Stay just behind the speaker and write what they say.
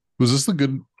Was this the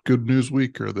good news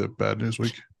week or the bad news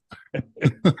week?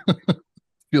 It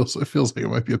feels like it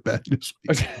might be a bad news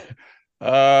week.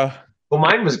 Uh, Well,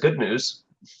 mine was good news.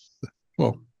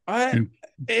 Well, I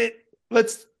it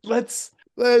let's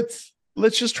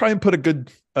just try and put a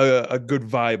good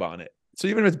vibe on it. So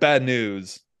even if it's bad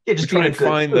news, Yeah, we just try being a and good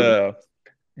find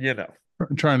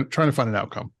mood. trying to find an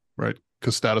outcome, right?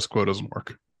 Because status quo doesn't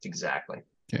work. Exactly.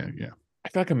 Yeah. I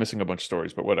feel like I'm missing a bunch of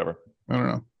stories, but whatever. I don't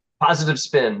know. Positive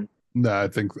spin. Nah, I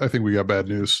think we got bad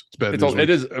news. It's bad It's news all it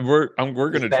week. is. We're It's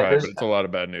gonna bad try, news. but it's a lot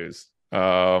of bad news.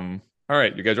 All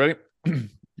right, you guys ready?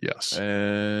 Yes.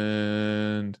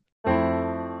 And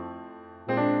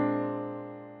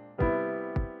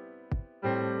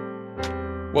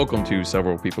welcome to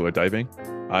Several People Are Typing.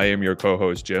 I am your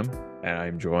co-host Jim, and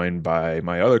I'm joined by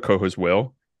my other co-host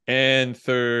Will, and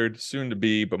third, soon to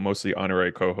be, but mostly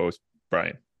honorary co-host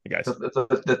Brian. You guys,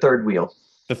 The third wheel.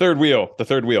 the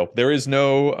third wheel. There is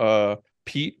no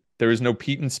Pete. There is no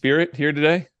Pete in spirit here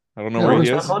today. I don't know where No, he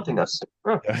he's not is. haunting us.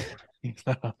 Huh. Yeah, he's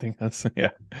not haunting us. Yeah,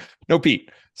 no Pete.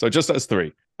 So just us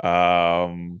three.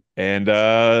 And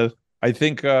I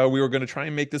think we were going to try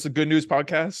and make this a good news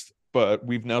podcast, but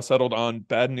we've now settled on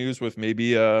bad news with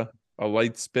maybe a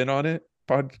light spin on it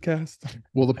podcast.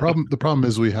 Well, the problem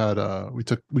is we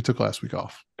took last week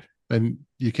off, and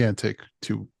you can't take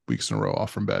 2 weeks in a row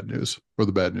off from bad news, or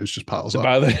the bad news just piles up.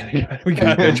 We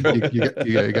got You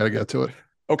got to get to it.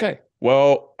 Okay.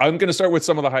 Well, I'm going to start with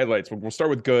some of the highlights. We'll start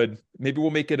with good. Maybe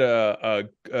we'll make it a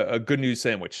good news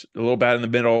sandwich. A little bad in the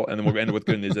middle, and then we'll end with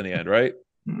good news in the end, right?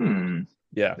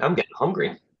 Yeah. I'm getting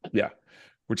hungry. Yeah.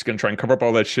 We're just going to try and cover up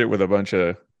all that shit with a bunch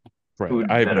of... Right.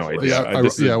 Food I have no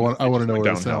metaphors. idea. I want to know went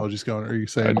where this downhill. analogy's going. Are you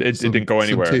saying It didn't go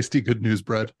anywhere. Some tasty good news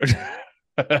bread?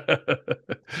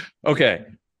 Okay.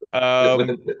 With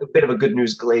a bit of a good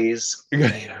news glaze.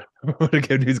 What a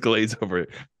good news glaze over it.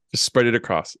 Just spread it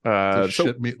across.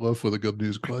 Shit meatloaf with a good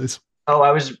news glaze. Oh,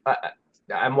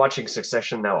 I'm watching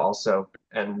Succession now also,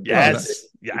 and yes.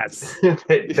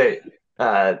 they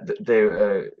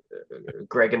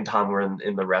Greg and Tom were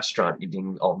in the restaurant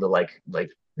eating all the like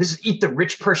this is eat the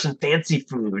rich person fancy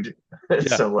food. Yeah.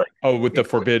 So like with the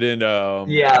forbidden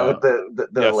with the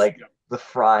yes. like the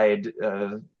fried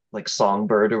like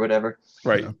songbird or whatever.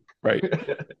 Right.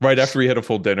 Right after we had a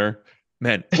full dinner.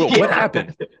 Man, Will, what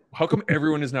happened? How come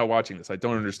everyone is now watching this? I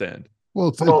don't understand. Well,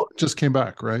 it just came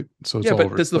back, right? So it's all but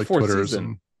over this is the like fourth Twitter's season.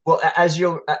 and Well, as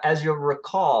you'll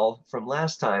recall from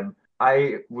last time,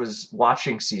 I was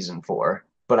watching season 4,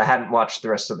 but I hadn't watched the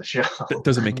rest of the show. That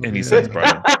doesn't make any sense,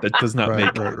 Brian. That does not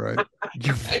make right.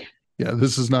 Yeah,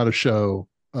 this is not a show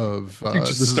of you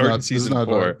just start season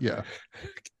 4. Yeah.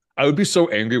 I would be so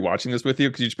angry watching this with you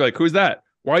because you'd just be like, who's that?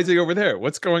 Why is he over there?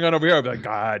 What's going on over here? I'd be like,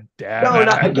 God damn No, it.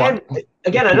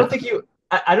 Again, I don't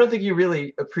think you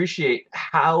really appreciate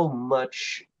how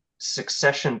much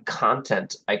Succession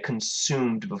content I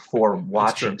consumed before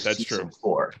watching season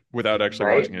 4 without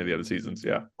actually watching any of the other seasons.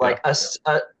 Yeah, like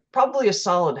probably a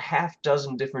solid half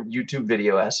dozen different YouTube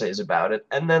video essays about it,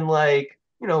 and then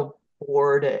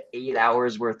 4 to 8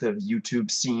 hours worth of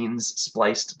YouTube scenes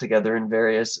spliced together in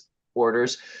various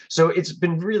orders. So it's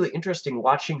been really interesting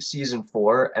watching season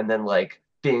 4 and then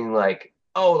being like,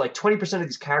 oh, 20% of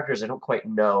these characters I don't quite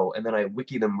know, and then I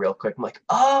wiki them real quick. I'm like,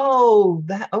 oh,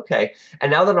 that okay. And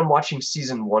now that I'm watching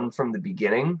season 1 from the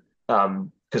beginning,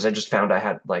 because I just found I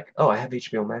had I have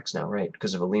HBO Max now, right?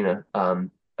 Because of Alina.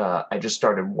 I just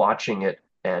started watching it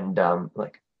and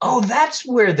oh, that's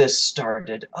where this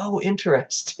started. Oh,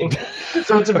 interesting.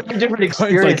 So it's a very different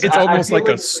experience. It's almost like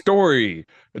a story.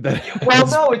 Well,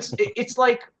 no, it's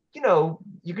like,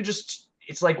 you could just,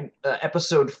 it's like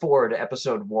episode 4 to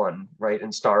episode 1, right?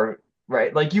 And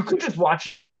right? Like you could just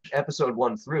watch episode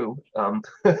 1 through.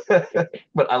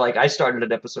 But I started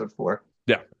at episode 4.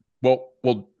 Yeah.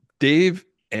 Well, Dave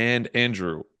and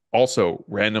Andrew also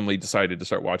randomly decided to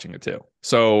start watching it too.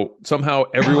 So somehow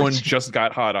everyone just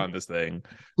got hot on this thing,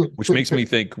 which makes me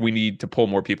think we need to pull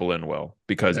more people in, Will,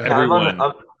 because everyone.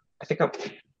 I think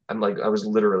I was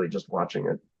literally just watching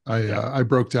it. I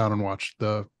broke down and watched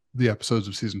the episodes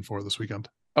of season 4 this weekend.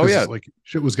 Oh yeah,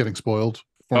 shit was getting spoiled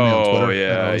for me on Twitter.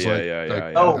 Yeah.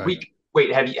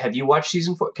 Wait, have you watched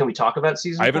season 4? Can we talk about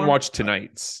season 4? I haven't watched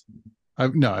tonight's. I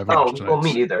haven't watched tonight's. Well,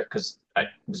 me neither, because I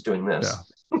was doing this.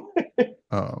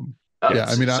 Yeah.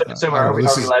 I mean, are we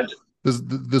allowed to...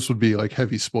 This would be like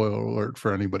heavy spoiler alert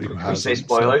for anybody who hasn't. Say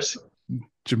spoilers. So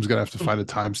Jim's gonna have to find a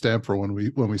timestamp for when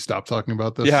we stop talking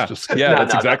about this. Yeah,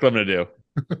 that's exactly what I'm gonna do.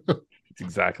 That's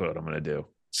exactly what I'm gonna do.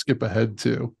 Skip ahead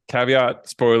to caveat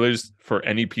spoilers for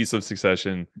any piece of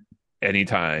Succession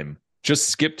anytime. Just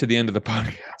skip to the end of the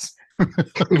podcast.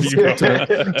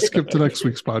 Skip to next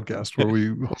week's podcast where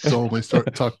we only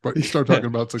start talking about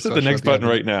Just Succession. hit the next at button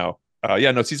end. right now.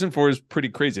 Yeah, no, season 4 is pretty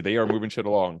crazy. They are moving shit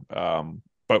along.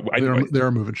 But They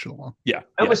are moving shit along. Yeah,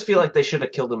 I almost feel like they should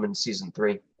have killed him in season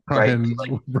 3.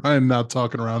 Brian not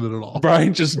talking around it at all.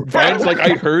 Brian's like,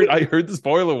 I heard the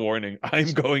spoiler warning.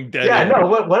 I'm going dead. Yeah, no,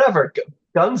 whatever.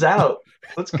 Guns out.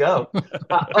 Let's go.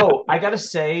 I gotta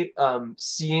say,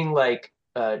 seeing like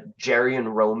Jerry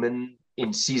and Roman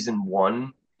in season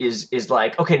 1 is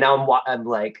like, okay, now I'm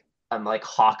like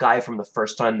Hawkeye from the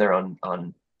first time they're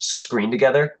on screen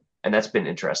together, and that's been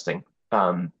interesting.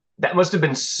 That must have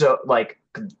been so like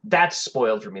that's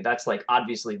spoiled for me. That's like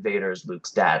obviously Vader's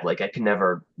Luke's dad. Like I can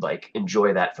never like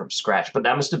enjoy that from scratch. But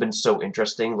that must have been so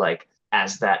interesting, like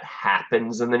as that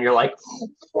happens, and then you're like,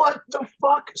 what the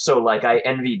fuck? So like I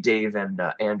envy Dave and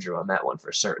Andrew on that one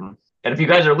for certain. And if you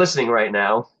guys are listening right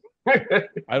now,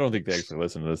 I don't think they actually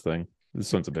listen to this thing. This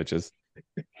sons of bitches.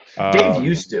 Dave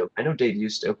used to. I know Dave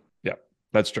used to. Yeah,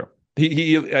 that's true.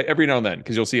 He every now and then,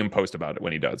 because you'll see him post about it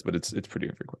when he does, but it's pretty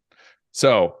infrequent.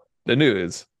 So the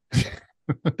news.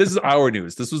 This is our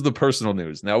news. This was the personal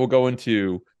news. Now we'll go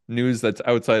into news that's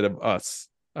outside of us.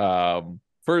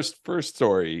 First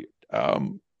story.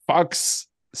 Fox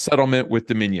settlement with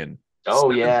Dominion.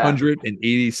 Oh yeah,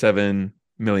 $187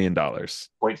 million. 0.5.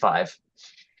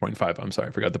 0.5. I'm sorry,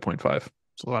 I forgot the 0.5.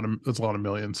 It's a lot of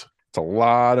millions. It's a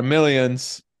lot of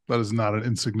millions. That is not an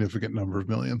insignificant number of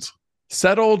millions.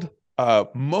 Settled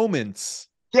moments.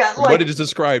 Yeah, like what it is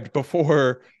described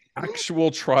before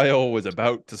actual trial was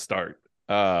about to start.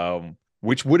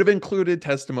 Which would have included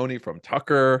testimony from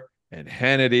Tucker and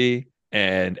Hannity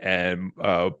and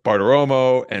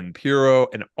Bartiromo and Puro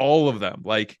and all of them.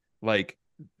 Like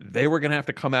they were gonna have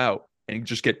to come out and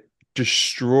just get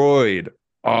destroyed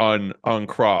on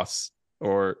cross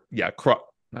or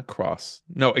not cross.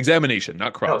 No, examination,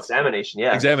 not cross. No, examination,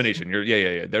 yeah. Examination. They're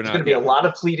There's not gonna be a lot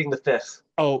of pleading the fifth.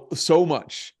 Oh, so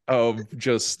much of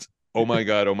just oh my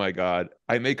god.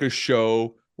 I make a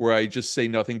show where I just say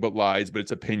nothing but lies, but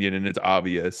it's opinion and it's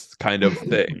obvious kind of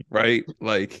thing, right?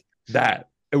 Like that.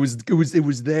 It was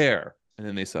there, and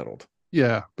then they settled.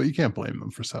 Yeah, but you can't blame them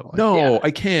for settling. No,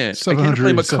 I can't.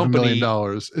 $707 million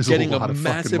is getting a lot of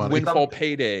massive fucking money. windfall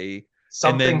payday.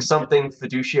 Something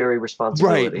fiduciary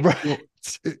responsibility. Right. Well,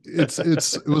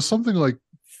 it was something like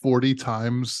 40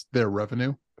 times their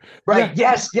revenue. Right.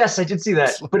 Yeah. Yes, I did see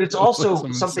that. But it's also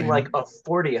something insane. like a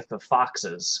 40th of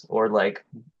Fox's, or like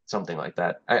something like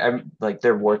that. I'm like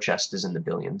their war chest is in the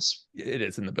billions. It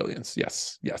is in the billions.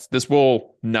 Yes. This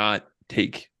will not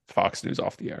take Fox News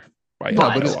off the air. Right.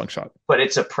 No, but a long shot. But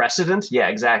it's a precedent. Yeah,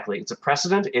 exactly. It's a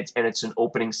precedent. It's an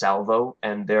opening salvo.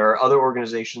 And there are other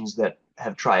organizations that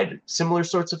have tried similar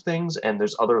sorts of things, and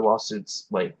there's other lawsuits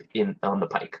like on the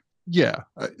pike. Yeah.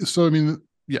 So I mean,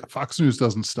 yeah, Fox News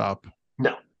doesn't stop.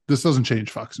 No. This doesn't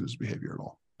change Fox News behavior at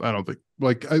all. I don't think.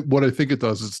 What I think it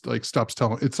does is like stops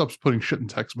putting shit in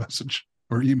text message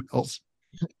or emails.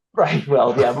 Right.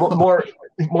 Well, yeah,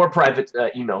 more private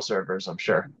email servers, I'm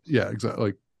sure. Yeah, exactly.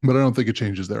 Like, but I don't think it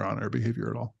changes their on-air behavior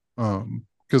at all.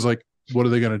 Because like, what are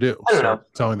they going to do? I don't know.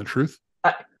 Telling the truth?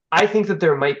 I think that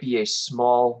there might be a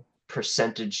small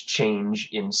percentage change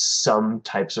in some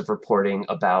types of reporting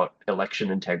about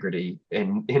election integrity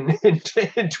in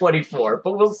 24,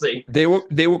 but we'll see. They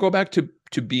will go back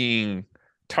to being.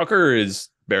 Tucker is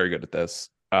very good at this.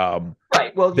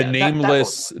 Right. Well, the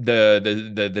nameless,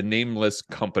 the nameless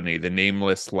company, the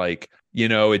nameless,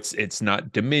 it's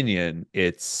not Dominion.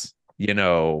 It's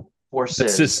Forces. the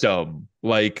system.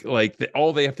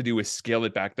 All they have to do is scale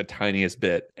it back the tiniest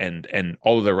bit, and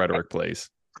all of their rhetoric plays.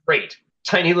 Great,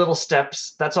 tiny little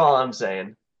steps. That's all I'm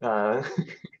saying.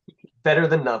 Better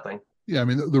than nothing. Yeah, I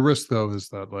mean the risk though is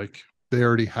that like they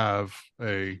already have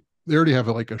a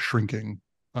shrinking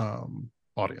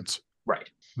audience, right,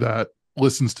 that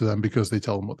listens to them because they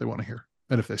tell them what they want to hear,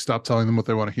 and if they stop telling them what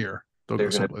they want to hear, they'll go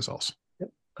someplace else.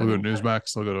 Yep. They'll go to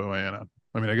Newsmax, they'll go to ANN.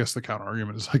 I mean, I guess the counter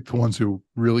argument is like the ones who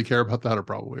really care about that are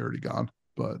probably already gone.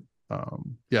 But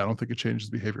yeah, I don't think it changes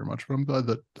behavior much. But I'm glad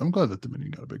that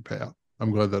Dominion got a big payout.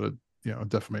 I'm glad that a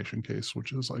defamation case,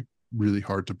 which is like really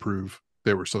hard to prove,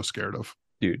 they were so scared of.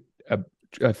 Dude,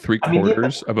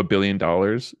 $750 million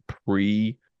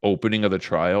pre-opening of the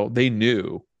trial, they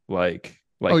knew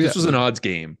this was an odds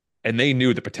game, and they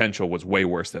knew the potential was way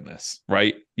worse than this,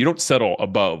 right? You don't settle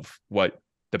above what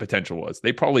the potential was.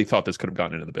 They probably thought this could have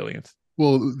gone into the billions.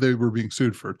 Well, they were being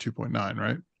sued for 2.9,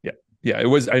 right? Yeah, it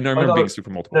was. I remember being sued for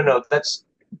multiple. No, that's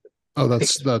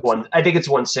one. I think it's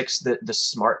 1.6. The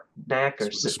Smart NAC or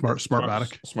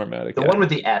Smartmatic. Smartmatic. The one with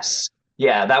the S.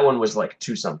 Yeah, that one was like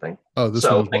 2 something. Oh, this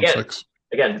one was 1.6.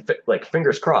 again, like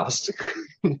fingers crossed.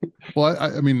 Well,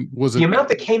 I mean, was The it? amount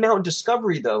that came out in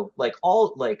Discovery, though, like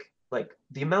all like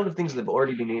the amount of things that have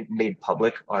already been made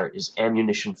public is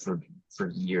ammunition for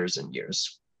years and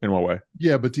years. In what way?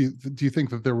 Yeah, but do you think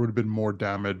that there would have been more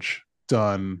damage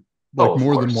done, Oh, like of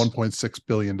more than course. 1.6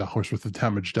 billion dollars worth of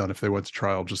damage done if they went to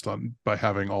trial just on by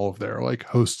having all of their like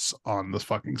hosts on the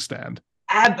fucking stand?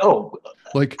 Oh,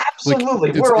 Like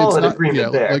absolutely. it's We're all it's in not, yeah,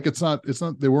 agreement there. like it's not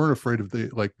they weren't afraid of the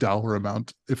like dollar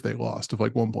amount if they lost of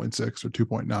like 1.6 or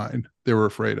 2.9. They were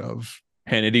afraid of,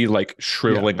 Hannity like yeah,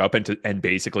 shriveling up and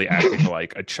basically acting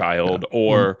like a yeah, child,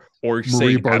 or or Marie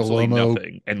saying absolutely Bartiromo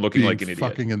nothing and looking being like an idiot.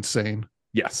 fucking insane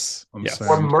Yes, on the yes.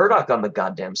 Or stand. Murdoch on the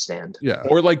goddamn stand. Yeah.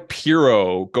 Or like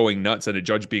Piro going nuts and a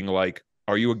judge being like,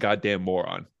 "Are you a goddamn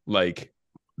moron?" Like,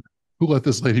 Who let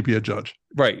this lady be a judge?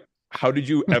 right? How did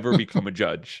you ever become a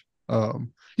judge?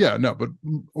 Yeah, no, but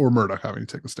or Murdoch having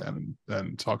to take a stand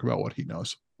and talk about what he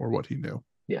knows or what he knew.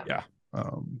 Yeah. Yeah.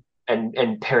 Um,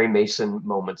 And Perry Mason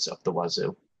moments up the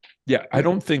wazoo. Yeah, I Yeah.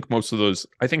 don't think most of those.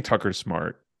 I think Tucker's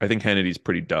smart. I think Hannity's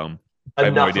pretty dumb. I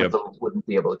have no Enough idea. of them wouldn't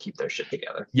be able to keep their shit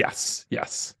together. Yes,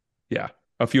 yes, yeah.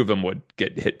 A few of them would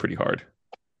get hit pretty hard.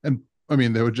 and I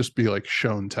mean, they would just be like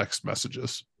shown text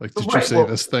messages. Like, did you Right. say Well,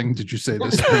 this thing? Did you say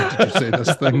this thing? Did you say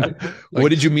this thing? Like, What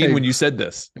did you mean hey, when you said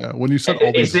this? yeah, when you said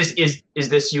all is these,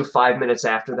 this you 5 minutes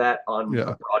after that on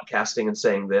yeah, broadcasting and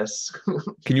saying this?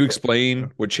 Can you yeah.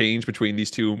 explain what changed between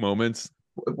these two moments?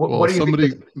 Well, What do you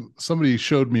think? somebody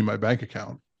showed me my bank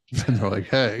account, and they're like,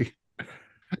 "Hey,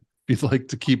 you'd like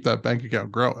to keep that bank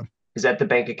account growing?" Is that the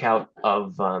bank account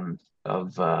of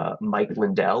Mike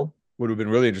Lindell? Would have been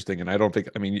really interesting. And I don't think,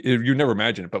 I mean, you never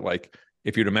imagine it, but like,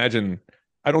 if you'd imagine,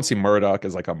 I don't see Murdoch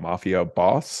as like a mafia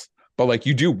boss, but like,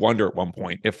 you do wonder at one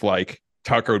point if like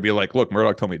Tucker would be like, "Look,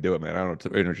 Murdoch told me to do it, man. I don't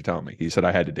know what you're telling me. He said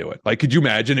I had to do it." Like, could you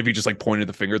imagine if he just like pointed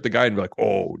the finger at the guy and be like,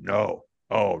 "Oh no,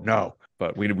 oh no"?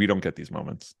 But we don't get these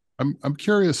moments. I'm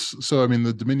curious. So, I mean,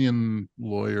 the Dominion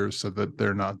lawyers said that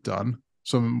they're not done.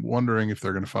 So I'm wondering if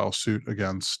they're going to file suit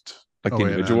against Like the OANN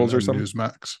individuals or and something.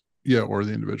 Newsmax. Yeah, or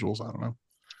the individuals. I don't know.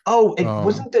 Oh, it Um,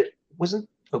 wasn't.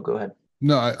 Oh, go ahead.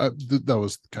 no, that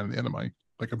was kind of the end of my,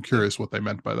 like, I'm curious what they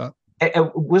meant by that.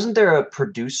 Wasn't there a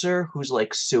producer who's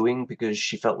like suing because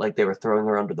she felt like they were throwing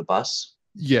her under the bus?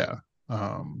 Yeah. I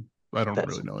don't That's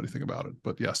really know anything about it,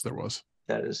 but yes, there was.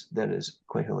 that is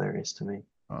quite hilarious to me.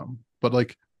 But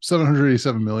like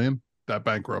 787 million, that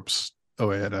bankrupts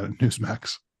OAN and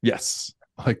Newsmax. Yes.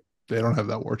 Like, they don't have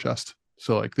that war chest.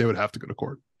 So like they would have to go to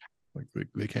court. Like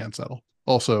they can't settle.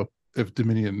 Also, if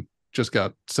Dominion just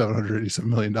got $787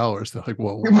 million, they're like,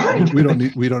 well, Right.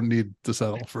 we don't need to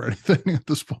settle for anything at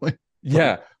this point.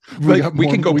 Yeah. We Like, we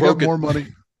can go we broke. got more money.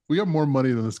 We got more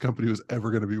money than this company was ever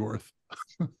going to be worth.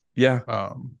 Yeah.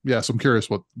 Yeah. So I'm curious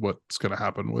what's going to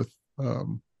happen with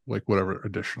like whatever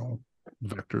additional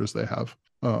vectors they have.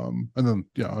 And then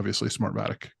yeah, obviously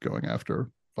Smartmatic going after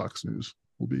Fox News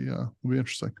will be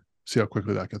interesting. See how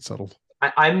quickly that gets settled.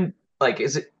 I'm like,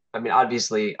 is it? I mean,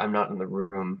 obviously, I'm not in the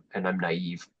room and I'm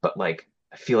naive, but like,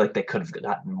 I feel like they could have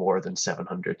gotten more than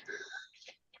 700.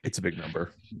 It's a big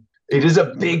number. It is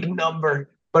a big number,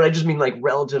 but I just mean like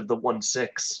relative to the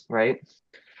 1.6, right?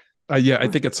 Yeah, I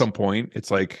think at some point it's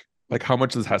like how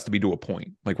much this has to be to a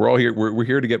point. Like, we're all here, we're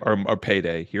here to get our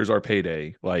payday. Here's our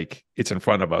payday. Like, it's in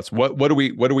front of us. What do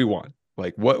we want?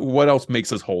 Like, what else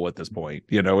makes us whole at this point?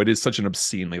 You know, it is such an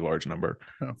obscenely large number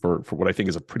Yeah. for what I think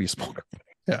is a pretty small number.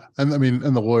 Yeah. And I mean,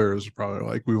 and the lawyers are probably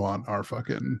like, we want our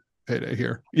fucking payday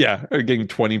here. Yeah, getting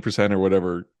 20% or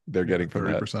whatever they're getting from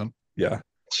 30%. that. Yeah.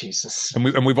 Jesus.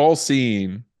 And we've all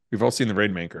seen the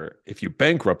Rainmaker. If you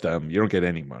bankrupt them, you don't get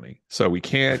any money. So we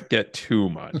can't get too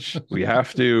much. We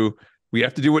have to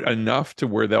do it enough to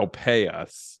where they'll pay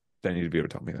us. Danny DeVito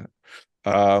told me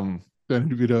that. Danny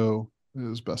DeVito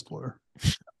is best lawyer.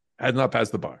 Had not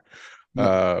passed the bar.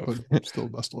 No, but still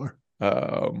best lawyer.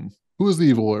 Um, Who was the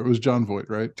evil lawyer? It was John Voight,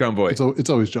 right? John Voight. It's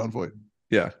always John Voight.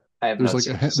 Yeah. I have There's not like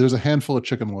seen this. there's a handful of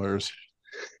chicken lawyers,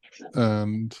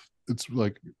 and it's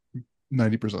like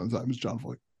 90% of the time it's John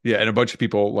Voight. Yeah, and a bunch of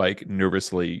people like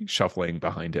nervously shuffling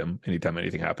behind him anytime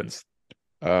anything happens.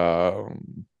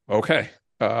 Okay.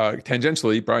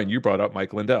 Tangentially, Brian, you brought up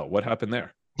Mike Lindell. What happened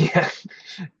there? Yeah.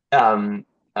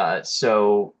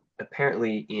 So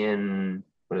apparently in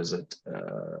what is it?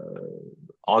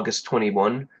 August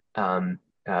 21,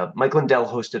 Mike Lindell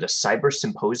hosted a cyber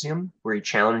symposium where he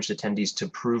challenged attendees to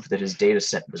prove that his data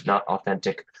set was not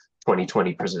authentic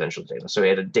 2020 presidential data. So he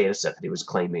had a data set that he was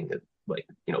claiming that, like,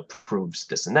 proves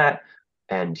this and that.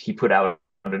 And he put out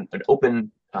an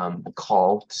open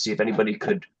call to see if anybody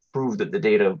could prove that the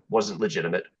data wasn't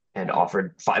legitimate and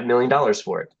offered $5 million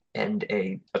for it.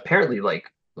 And apparently like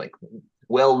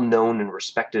well-known and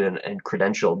respected and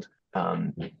credentialed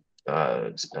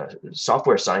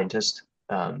software scientist,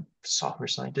 Data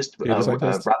scientist.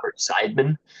 Robert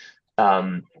Seidman,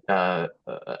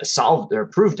 solved or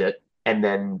proved it, and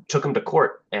then took him to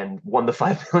court and won the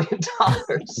 $5 million.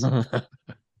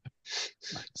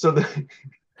 So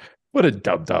What a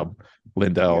dum dum,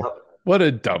 Lindell. Yep. What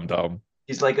a dum dum.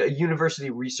 He's like a university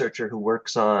researcher who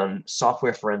works on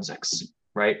software forensics,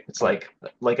 right? It's like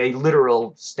a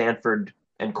literal Stanford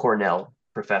and Cornell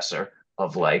professor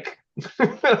of like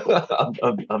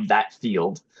of that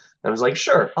field. I was like,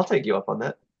 sure, I'll take you up on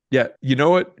that. Yeah, you know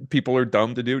what people are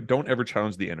dumb to do? Don't ever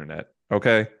challenge the internet,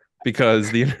 okay? Because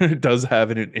the internet does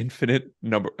have an infinite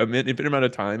amount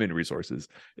of time and resources.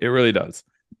 It really does.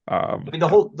 I mean, the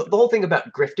whole thing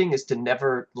about grifting is to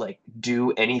never like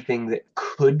do anything that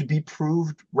could be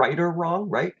proved right or wrong,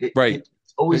 right? Right.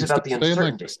 It's always Hey, about the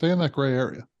uncertainty. Stay in that gray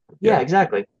area. Yeah, Yeah.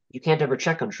 exactly. You can't ever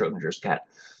check on Schrodinger's cat.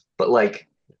 But like,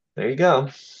 there you go.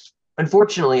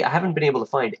 Unfortunately, I haven't been able to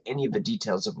find any of the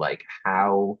details of like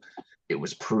how it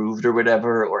was proved or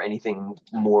whatever, or anything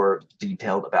more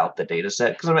detailed about the data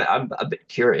set, because I'm a bit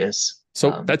curious.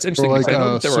 So that's interesting. Or like, because I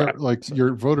know that there were like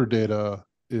your voter data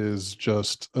is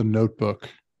just a notebook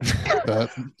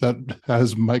that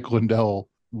has Mike Lindell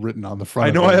written on the front.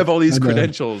 I know of it. I have all these And then-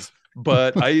 credentials,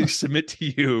 but I submit to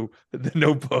you the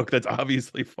notebook that's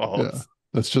obviously false. Yeah,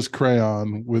 that's just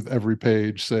crayon with every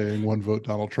page saying "One vote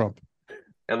Donald Trump."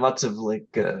 And lots of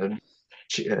like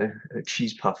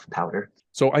cheese puff powder.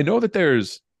 So I know that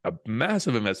there's a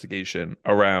massive investigation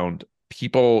around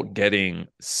people getting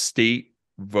state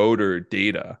voter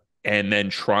data and then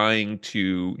trying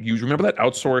to use, remember that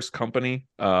outsourced company,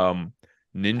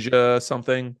 Ninja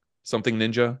something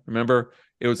Ninja, remember?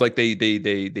 It was like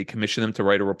they commissioned them to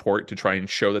write a report to try and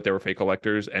show that they were fake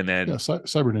electors, and then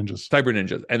Cyber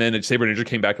Ninjas. And then Cyber Ninja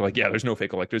came back like, yeah, there's no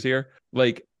fake electors here.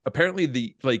 Like apparently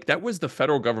that was the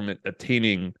federal government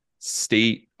obtaining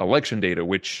state election data,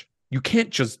 which you can't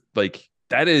just like,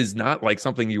 that is not like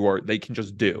something they can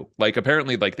just do. Like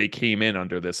apparently like they came in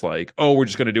under this like, oh, we're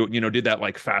just gonna do it, did that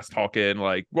like fast talking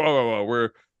like, whoa,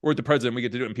 we're with the president, we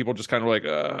get to do it, and people just kind of like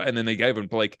and then they gave him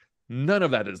like, none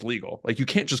of that is legal. Like you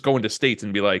can't just go into states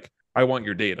and be like, I want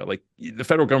your data. Like the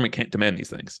federal government can't demand these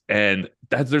things, and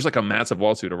there's like a massive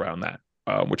lawsuit around that,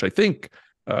 which I think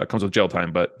comes with jail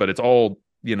time, but it's all,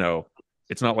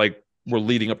 it's not like we're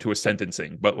leading up to a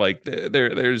sentencing, but like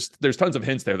there's tons of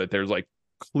hints there that there's like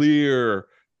clear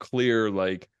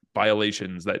like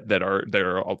violations that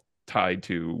are all tied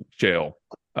to jail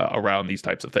around these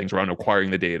types of things, around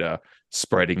acquiring the data,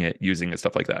 spreading it, using it,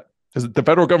 stuff like that. Because the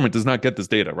federal government does not get this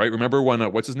data, right? Remember when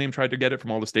what's his name tried to get it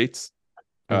from all the states?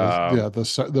 The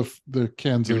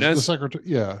Kansas, Nunes? the secretary.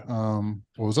 Yeah.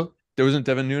 What was it? There wasn't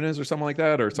Devin Nunes or something like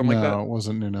that, or something like that. No, it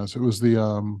wasn't Nunes. It was the You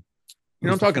know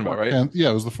what I'm talking about, right? Yeah,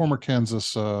 it was the former Kansas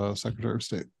Secretary of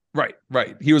State. Right.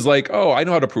 He was like, oh, I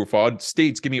know how to prove fraud.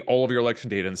 States, give me all of your election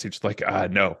data. And the state's like,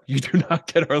 no, you do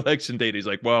not get our election data. He's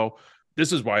like, well,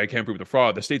 this is why I can't prove the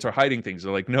fraud. The states are hiding things.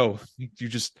 They're like, no,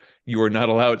 you are not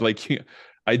allowed. Like,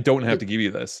 I don't have to give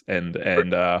you this. And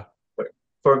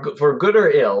for good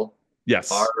or ill,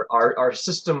 yes, our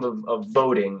system of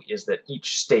voting is that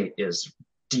each state is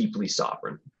deeply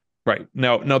sovereign. Right.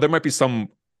 Now there might be some,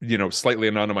 slightly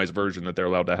anonymized version that they're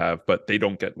allowed to have, but they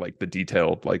don't get like the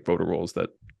detailed like voter rolls that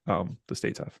the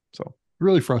states have. So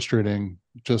really frustrating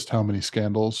just how many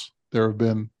scandals there have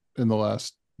been in the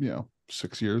last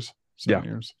 6 years, 7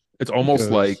 years. It's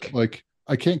almost like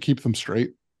I can't keep them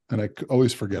straight, and I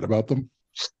always forget about them.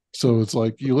 So it's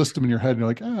like you list them in your head and you're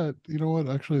like, you know what?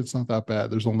 Actually, it's not that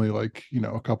bad. There's only like,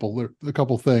 a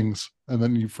couple things. And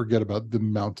then you forget about the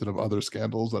mountain of other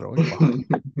scandals that are like, behind.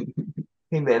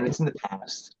 Hey man, it's in the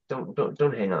past.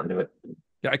 Don't hang on to it.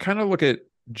 Yeah, I kind of look at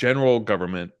general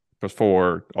government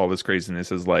before all this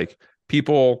craziness as like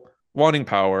people wanting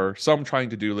power, some trying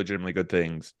to do legitimately good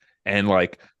things, and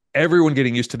like everyone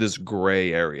getting used to this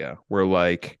gray area where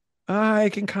like I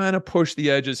can kind of push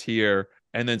the edges here.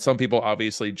 And then some people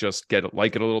obviously just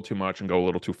like it a little too much and go a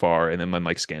little too far, and then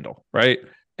like scandal, right?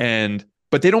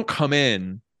 But they don't come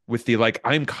in with the like,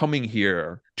 I'm coming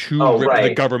here to rip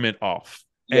the government off.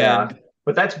 Yeah,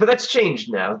 but that's changed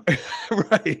now.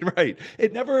 Right.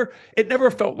 It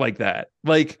never felt like that.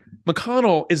 Like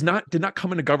McConnell did not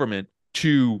come into government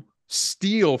to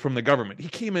steal from the government. He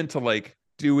came in to like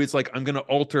do is like, I'm going to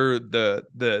alter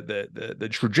the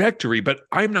trajectory, but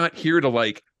I'm not here to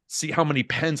like see how many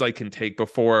pens I can take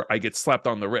before I get slapped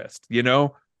on the wrist,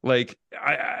 like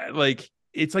I like,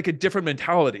 it's like a different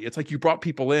mentality. It's like you brought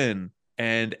people in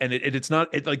and it's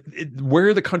not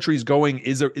where the country's going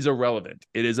is irrelevant.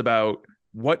 It is about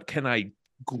what can I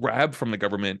grab from the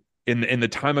government in the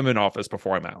time I'm in office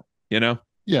before I'm out, you know?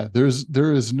 Yeah, there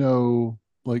is no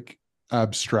like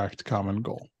abstract common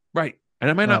goal. Right. And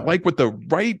I might not Uh, like what the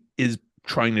right is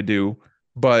trying to do,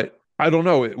 but I don't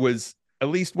know. It was at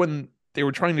least when they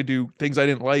were trying to do things I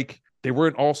didn't like, they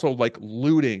weren't also like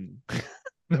looting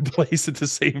the place at the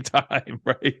same time,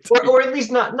 right? or at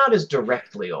least not as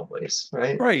directly always,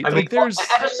 right? Right. I mean, Like there's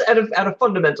at a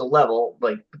fundamental level,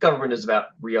 like the government is about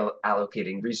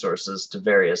reallocating resources to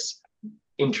various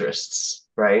interests,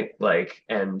 right? Like,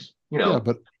 and yeah,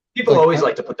 but people like always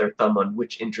like to put their thumb on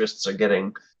which interests are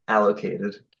getting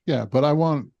allocated. yeah, but I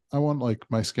want like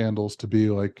my scandals to be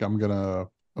like I'm gonna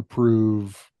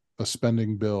approve a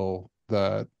spending bill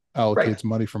that Right. allocates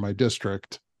money for my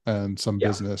district, and some Yeah.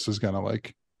 business is gonna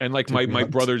like and like take me my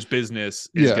out. brother's business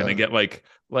is gonna Yeah, get like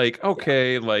Yeah.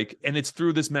 okay, like and it's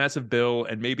through this massive bill,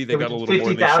 and maybe they It was got a little more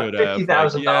than fifty they should thousand fifty have. Like,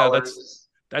 thousand yeah, dollars,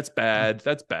 that's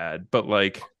bad. But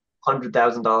like,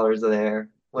 $100,000 there,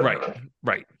 right, whatever.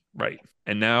 right, right.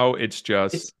 And now it's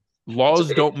just It's it's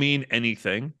laws don't mean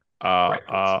anything, right.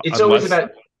 It's always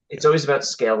unless about yeah,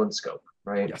 scale and scope,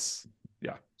 right? yes,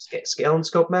 yeah, Scale and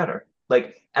scope matter.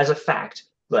 Like as a fact,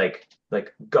 like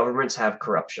governments have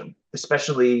corruption,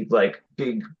 especially like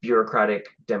big bureaucratic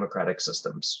democratic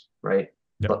systems, right?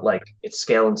 yeah, But like it's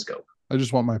scale and scope. I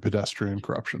just want my pedestrian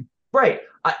corruption. Right.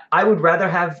 I would rather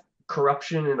have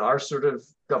corruption in our sort of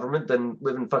government than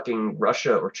live in fucking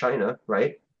Russia or China,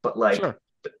 right? But like sure.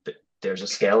 there's a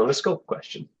scale and a scope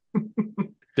question.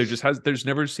 There's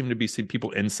never seemed to be seen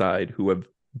people inside who have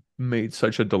made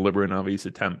such a deliberate and obvious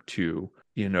attempt to,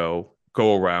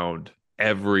 go around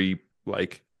every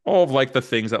like all of like the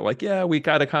things that like, yeah, we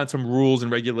gotta kind of some rules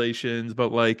and regulations,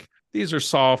 but like these are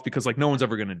soft because like no one's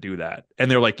ever gonna do that.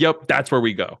 And they're like, yep, that's where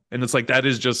we go. And it's like that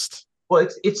is just Well,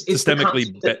 it's the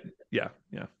systemically concept that yeah,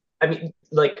 yeah. I mean,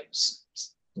 like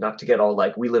not to get all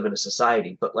like we live in a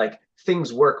society, but like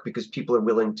things work because people are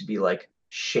willing to be like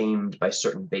shamed by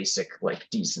certain basic like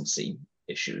decency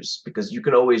issues because you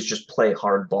can always just play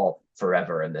hardball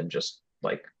forever and then just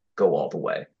like go all the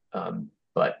way.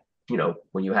 But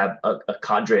when you have a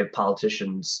cadre of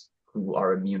politicians who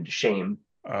are immune to shame,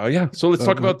 Yeah. So let's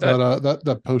talk about that.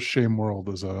 That post shame world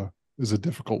is a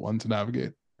difficult one to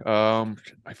navigate.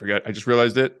 I forget. I just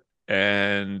realized it.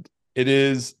 And it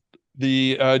is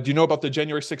the do you know about the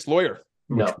January 6th lawyer?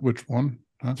 no. Which one?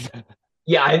 Huh?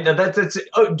 Yeah, that's it.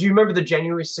 Oh, do you remember the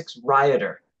January 6th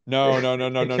rioter? No, no, no,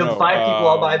 no, They no, killed no. 5 people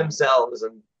all by themselves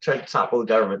and tried to topple the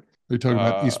government. Are you talking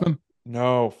about Uh Eastman?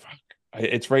 no, fuck.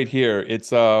 It's right here.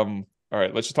 It's all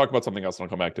right, let's just talk about something else and I'll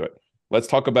come back to it. Let's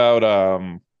talk about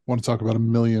Want to talk about a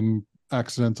million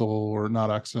accidental or not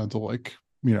accidental, like,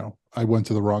 I went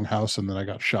to the wrong house and then I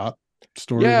got shot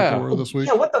stories that there yeah. were this week?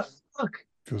 Yeah, what the fuck?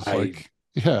 Because I like,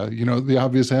 yeah, the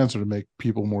obvious answer to make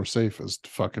people more safe is to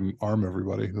fucking arm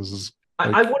everybody. This is I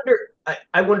like, wonder.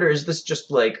 I wonder, is this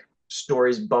just like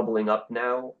stories bubbling up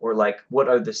now, or like what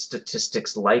are the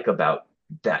statistics like about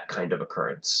that kind of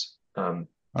occurrence? I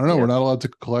don't know. You We're know, not allowed to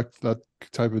collect that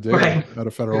type of data right? at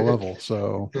a federal level,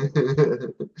 so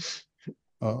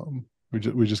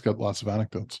we just got lots of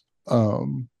anecdotes.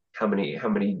 Um, How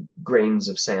many grains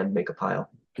of sand make a pile?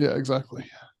 yeah, exactly.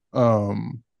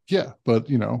 Yeah, but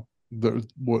there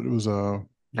what was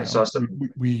I saw we, some.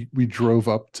 we drove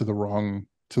up to the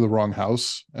wrong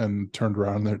house and turned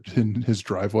around there in his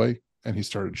driveway and he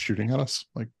started shooting at us.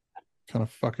 Like, kind of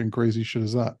fucking crazy shit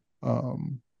is that?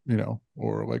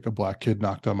 Or like a black kid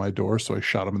knocked on my door, so I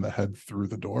shot him in the head through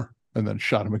the door and then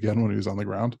shot him again when he was on the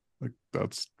ground. Like,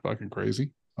 that's fucking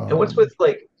crazy. And what's with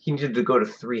like he needed to go to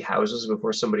 3 houses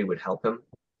before somebody would help him?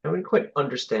 I don't quite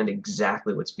understand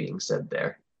exactly what's being said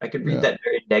there. I could read Yeah, that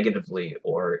very negatively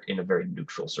or in a very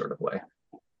neutral sort of way.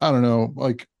 I don't know.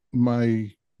 Like,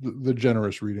 the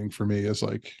generous reading for me is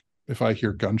like, if I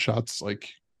hear gunshots like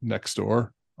next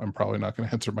door, I'm probably not going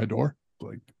to answer my door.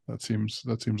 Like, that seems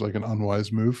like an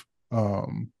unwise move.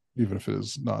 Even if it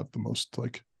is not the most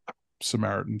like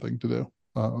Samaritan thing to do.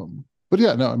 But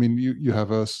yeah, no, I mean, you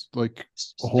have like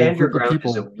a whole Stand your group of ground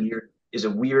is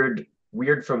people. a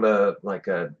weird from a like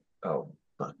a oh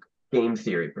fuck, game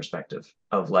theory perspective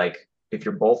of like if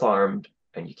you're both armed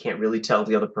and you can't really tell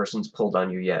the other person's pulled on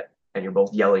you yet and you're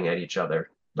both yelling at each other,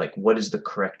 like what is the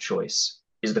correct choice?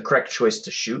 Is the correct choice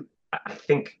to shoot? I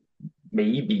think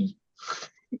maybe,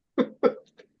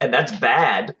 and that's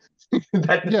bad.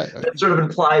 Yeah, That sort of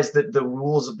implies that the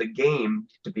rules of the game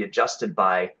to be adjusted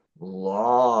by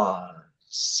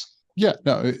laws. yeah,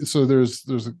 no. So there's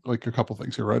like a couple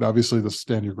things here, right? Obviously, the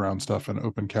stand your ground stuff and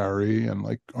open carry and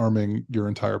like arming your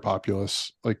entire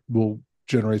populace like will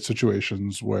generate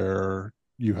situations where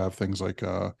you have things like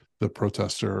the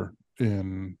protester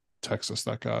in Texas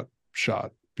that got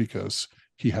shot because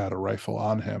he had a rifle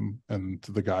on him, and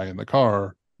the guy in the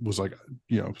car was like,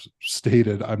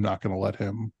 stated, I'm not going to let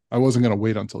him. I wasn't going to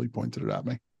wait until he pointed it at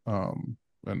me.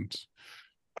 And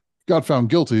got found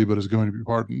guilty, but is going to be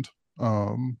pardoned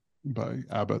by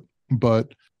Abbott.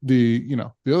 But the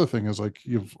other thing is, like,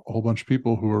 you have a whole bunch of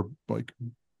people who are like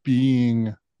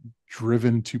being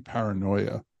driven to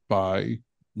paranoia by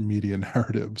media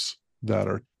narratives that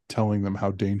are telling them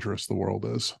how dangerous the world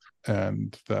is,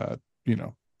 and that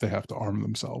they have to arm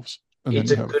themselves. And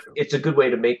then it's a good way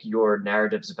to make your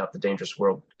narratives about the dangerous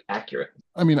world accurate.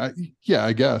 I mean,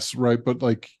 I guess, right? But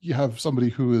like, you have somebody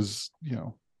who is,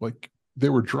 like, they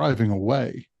were driving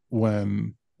away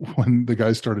when the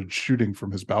guy started shooting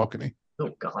from his balcony.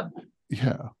 Oh God.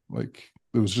 Yeah, like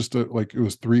it was just two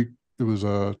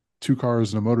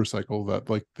cars and a motorcycle that,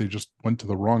 like, they just went to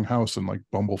the wrong house and like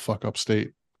bumblefuck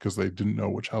upstate because they didn't know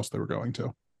which house they were going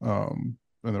to. And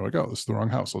they're like, oh, this is the wrong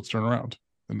house. Let's turn around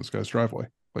in this guy's driveway.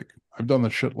 Like, I've done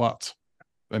that shit lots.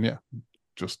 And yeah,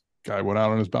 just guy went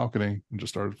out on his balcony and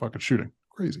just started fucking shooting.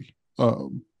 Crazy.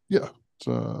 Yeah.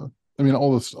 So I mean,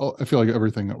 I feel like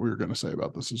everything that we were going to say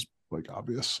about this is like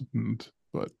obvious,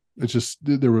 but it's just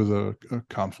there was a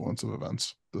confluence of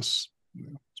events this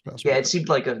past Yeah, week. it seemed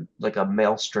like a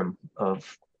maelstrom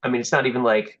of. I mean, it's not even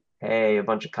like, hey, a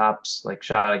bunch of cops like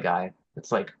shot a guy.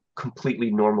 It's like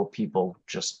completely normal people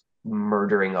just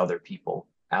murdering other people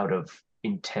out of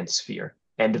intense fear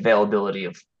and availability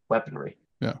of weaponry.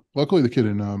 Yeah. Luckily, the kid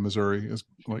in Missouri is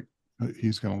like,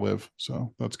 he's going to live,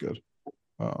 so that's good.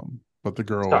 But the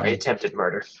girl, attempted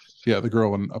murder. Yeah, the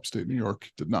girl in upstate New York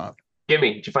did not.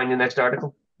 Gimme, did you find your next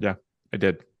article? Yeah, I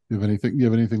did. You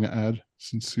have anything to add,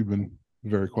 since you've been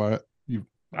very quiet?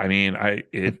 I mean,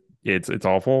 it's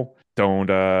awful. Don't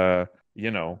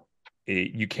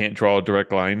you can't draw a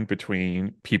direct line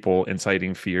between people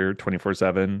inciting fear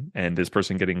 24/7 and this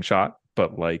person getting shot,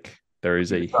 but like there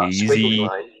is a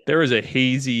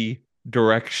hazy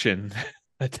direction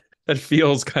that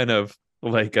feels kind of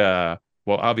like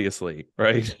well, obviously,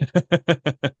 right?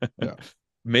 Yeah.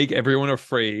 Make everyone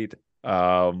afraid,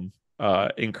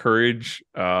 encourage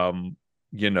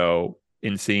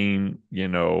insane,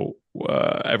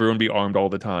 everyone be armed all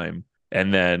the time,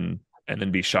 and then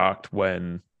be shocked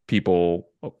when people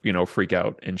freak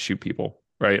out and shoot people,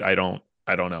 right? I don't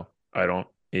know.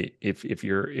 If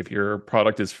your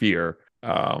product is fear,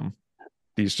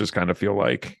 these just kind of feel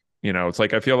like, it's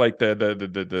like, I feel like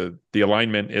the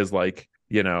alignment is like,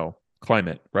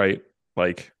 climate, right?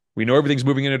 Like, we know everything's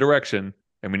moving in a direction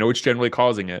and we know it's generally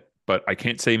causing it, but I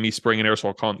can't say me spraying an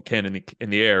aerosol can in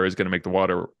the air is going to make the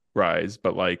water rise.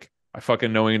 But like, I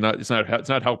fucking knowing it's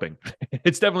not helping.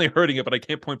 It's definitely hurting it, but I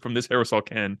can't point from this aerosol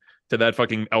can to that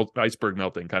fucking iceberg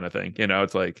melting kind of thing.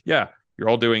 It's like, yeah, you're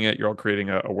all doing it. You're all creating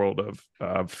a world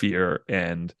of fear,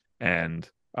 and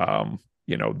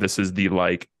this is the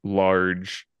like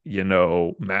large,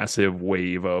 massive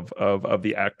wave of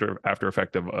the after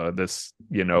effect of this,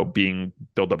 being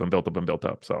built up and built up and built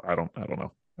up. So I don't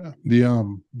know. Yeah.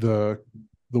 The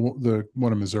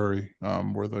one in Missouri,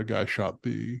 where the guy shot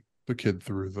the kid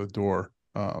through the door,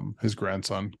 his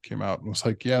grandson came out and was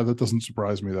like, yeah, that doesn't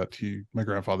surprise me that my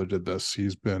grandfather did this.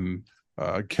 He's been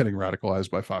getting radicalized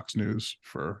by Fox News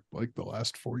for like the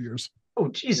last 4 years. Oh,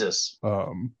 Jesus.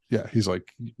 Yeah, he's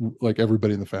like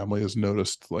everybody in the family has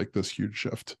noticed like this huge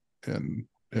shift in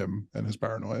him and his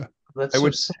paranoia. That's so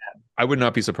sad. I would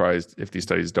not be surprised if these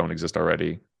studies don't exist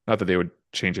already. Not that they would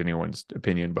change anyone's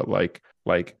opinion, but like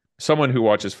someone who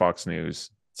watches Fox News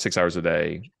 6 hours a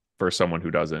day versus someone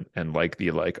who doesn't, and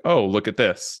oh, look at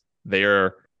this.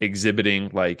 They're exhibiting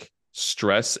like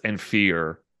stress and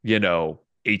fear,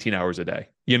 18 hours a day.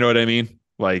 You know what I mean?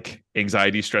 Like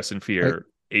anxiety, stress, and fear.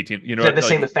 18. Is that the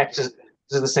same effect? Is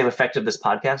it the same effect of this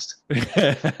podcast?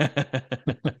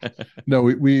 No,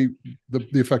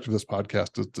 the effect of this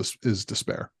podcast is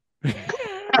despair.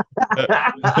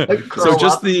 So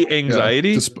just the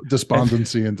anxiety,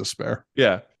 despondency, and despair.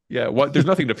 Yeah. What? There's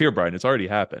nothing to fear, Brian. It's already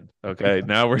happened. Okay,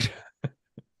 now we're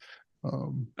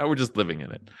just living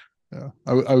in it. Yeah,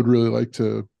 I would really like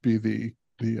to be the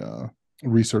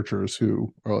researchers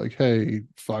who are like, hey,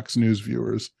 Fox News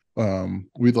viewers,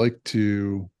 we'd like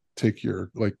to take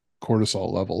your like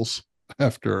cortisol levels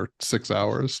after 6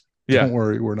 hours. Yeah. Don't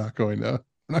worry, we're not going to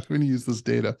use this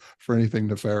data for anything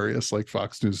nefarious like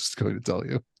Fox News is going to tell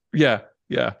you. Yeah,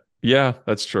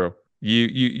 that's true.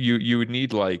 You would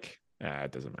need like,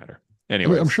 it doesn't matter.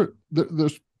 Anyway, I'm sure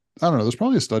there's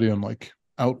probably a study on like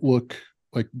outlook,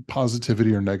 like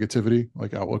positivity or negativity,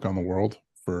 like outlook on the world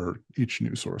for each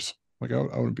news source. Like I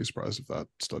wouldn't be surprised if that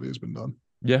study has been done.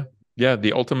 Yeah.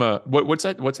 The Ultima, what's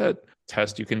that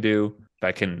test you can do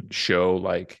that can show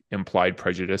like implied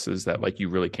prejudices that like you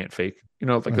really can't fake. You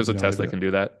know, like I there's have a no test that idea. can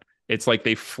do that. It's like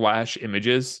they flash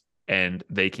images and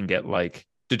they can get like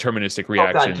deterministic Oh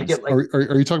God, you reactions. get like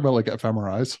Are you talking about like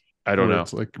fMRIs I don't where know.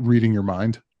 it's like reading your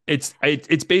mind? It's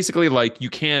basically like you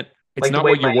can't. It's like the not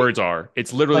way what your my words are.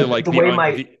 It's literally like like the way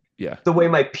my yeah. the way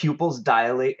my pupils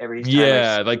dilate every time I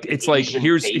Yeah, see like an it's like Asian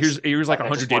face. here's like Like I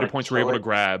 100 just data want to points we're kill able to it.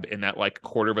 grab in that like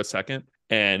quarter of a second,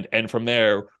 and from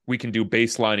there we can do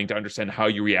baselining to understand how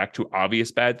you react to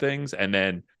obvious bad things, and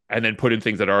then put in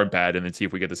things that aren't bad, and then see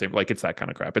if we get the same. Like it's that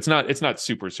kind of crap. It's not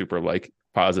super like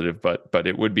positive, but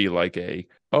it would be like a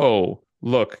oh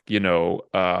look, the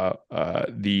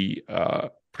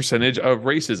percentage of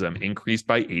racism increased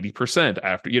by 80%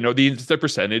 after the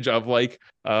percentage of like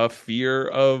fear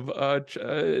of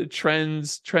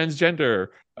transgender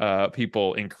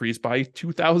people increased by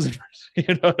 2000.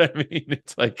 You know what I mean?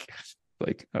 It's like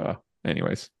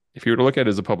anyways, if you were to look at it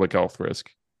as a public health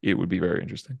risk, it would be very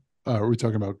interesting. Are we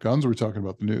talking about guns? Or are we talking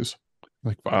about the news,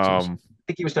 like Fox News? I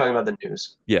think he was talking about the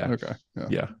news. Yeah, Okay, yeah.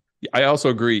 yeah. I also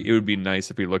agree it would be nice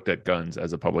if we looked at guns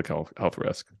as a public health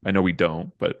risk. I know we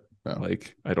don't, but No.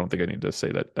 like I don't think I need to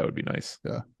say that would be nice.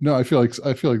 Yeah. No, I feel like the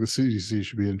CDC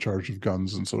should be in charge of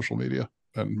guns and social media,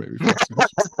 and maybe Fox News.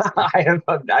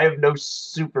 I have no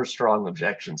super strong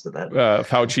objections to that.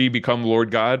 Fauci become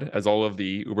Lord God, as all of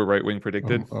the uber right wing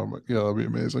predicted. Yeah, that'd be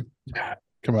amazing.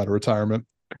 Come out of retirement.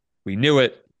 We knew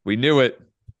it. We knew it.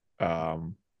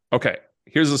 Okay,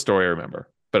 here's the story I remember,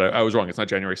 but I was wrong. It's not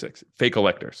January 6th. Fake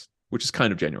electors, which is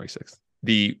kind of January 6th.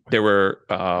 There were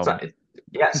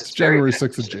yes, It's January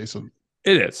 6th adjacent.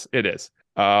 It is. It is.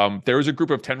 There was a group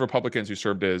of 10 Republicans who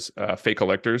served as fake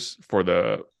electors for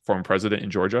the former president in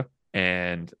Georgia.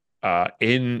 And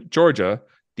in Georgia,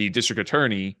 the district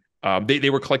attorney, they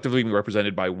were collectively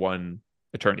represented by one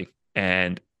attorney.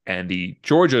 And the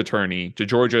Georgia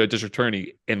district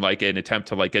attorney, in like an attempt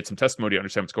to like get some testimony to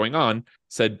understand what's going on,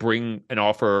 said, bring an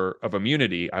offer of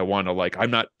immunity. I'm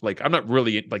not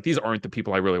really like, these aren't the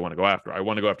people I really want to go after. I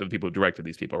want to go after the people who directed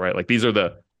these people, right? Like these are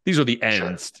the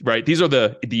ends, right? These are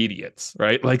the idiots,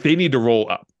 right? Like they need to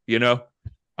roll up, you know?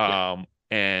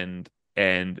 And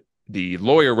the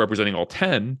lawyer representing all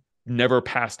 10 never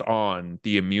passed on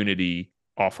the immunity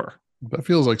offer. That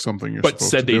feels like something you're But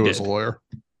supposed said to they do did. as a lawyer.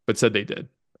 But said they did.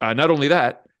 Not only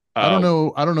that, I don't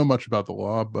know much about the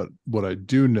law, but what I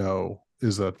do know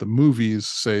is that the movies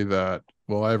say that,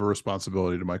 well, I have a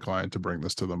responsibility to my client to bring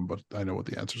this to them, but I know what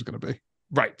the answer is going to be.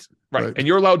 Right. And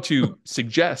you're allowed to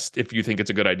suggest if you think it's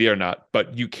a good idea or not,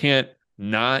 but you can't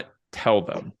not tell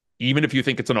them, even if you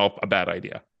think it's a bad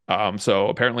idea. So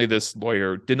apparently this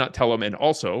lawyer did not tell them. And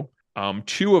also,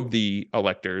 two of the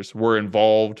electors were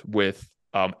involved with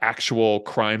actual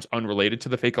crimes unrelated to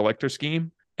the fake elector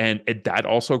scheme. And that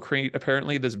also create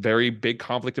apparently this very big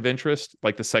conflict of interest.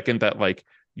 Like the second that like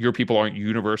your people aren't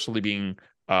universally being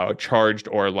charged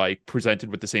or like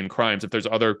presented with the same crimes, if there's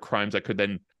other crimes that could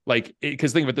then like,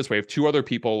 because think of it this way, if two other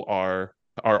people are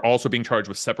also being charged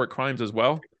with separate crimes as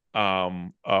well,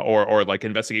 or like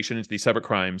investigation into these separate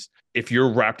crimes, if you're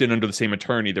wrapped in under the same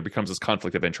attorney, there becomes this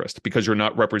conflict of interest because you're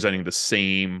not representing the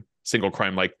same single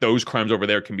crime. Like those crimes over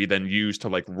there can be then used to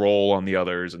like roll on the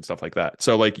others and stuff like that.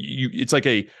 So like it's like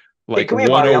a like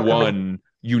 101.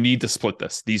 You need to split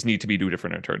this. These need to be two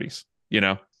different attorneys, you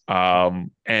know?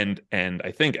 And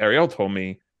I think Ariel told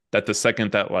me that the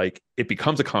second that like it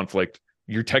becomes a conflict,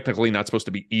 you're technically not supposed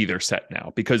to be either set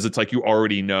now, because it's like you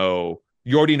already know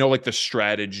like the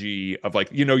strategy of like,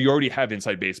 you already have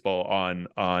inside baseball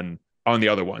on the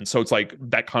other one. So it's like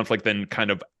that conflict then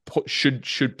kind of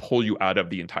should pull you out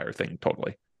of the entire thing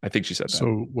totally. I think she said that.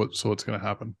 So what's going to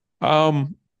happen?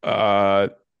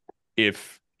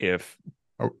 If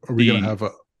are we going to have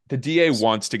the DA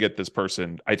wants to get this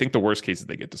person, I think the worst case is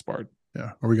they get disbarred.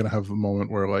 Yeah. Are we going to have a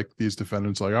moment where like these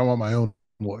defendants, like, I want my own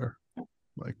lawyer.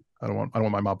 Like, I don't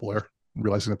want my mob lawyer,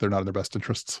 realizing that they're not in their best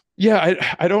interests. Yeah.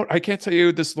 I can't tell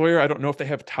you this lawyer. I don't know if they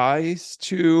have ties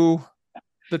to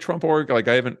the Trump org. Like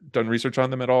I haven't done research on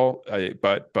them at all. Well,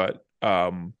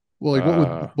 like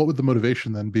what would the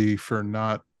motivation then be for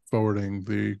not forwarding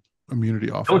the immunity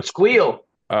offer? Don't squeal.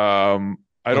 I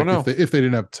don't know if they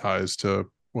didn't have ties to,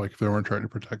 like, if they weren't trying to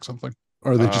protect something.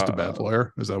 Or are they just a bad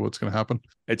lawyer? Is that what's going to happen?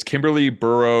 It's Kimberly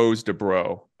Burroughs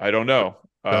DeBro. I don't know.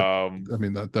 I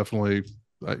mean, that definitely.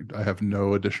 I have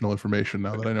no additional information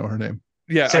now that I know her name.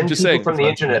 Yeah, Send I'm just people saying from the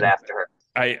internet after her.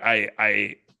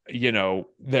 I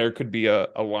there could be a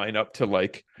lineup to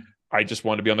like, I just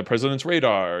want to be on the president's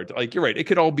radar. Like you're right, it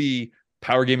could all be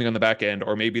power gaming on the back end,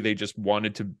 or maybe they just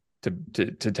wanted to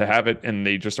to have it, and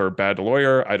they just are a bad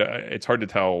lawyer. It's hard to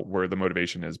tell where the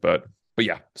motivation is, but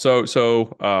yeah. But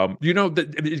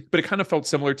it kind of felt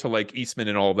similar to like Eastman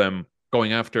and all of them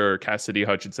going after Cassidy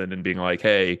Hutchinson and being like,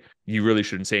 hey, you really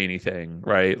shouldn't say anything,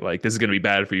 right? Like this is going to be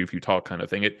bad for you if you talk, kind of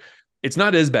thing. It's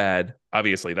not as bad,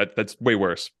 obviously. That's way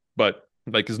worse, but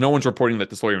like, because no one's reporting that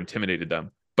this lawyer intimidated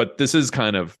them. But this is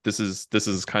kind of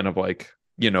like,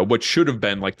 what should have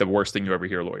been like the worst thing you ever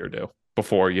hear a lawyer do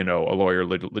before, a lawyer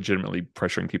legitimately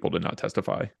pressuring people to not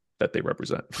testify that they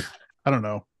represent. I don't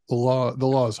know. The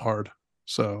law is hard.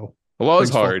 So the law is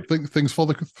hard. Things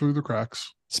fall through the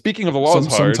cracks. Speaking of the law is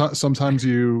hard. Sometimes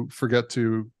you forget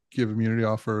to give immunity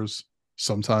offers.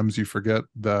 Sometimes you forget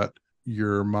that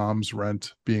your mom's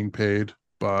rent being paid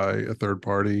by a third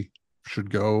party should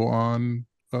go on,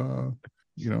 a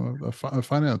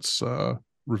finance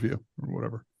review or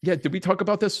whatever. Yeah. Did we talk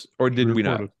about this or did we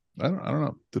not? I don't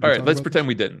know. All right. Let's pretend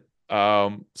we didn't.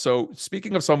 So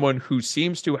speaking of someone who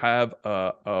seems to have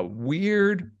a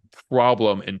weird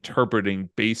problem interpreting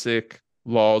basic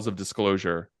laws of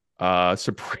disclosure,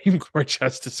 Supreme Court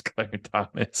Justice Clarence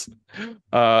Thomas,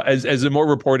 as more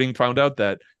reporting found out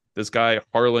that this guy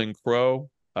Harlan Crow,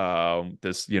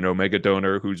 this mega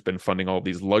donor who's been funding all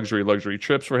these luxury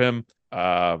trips for him,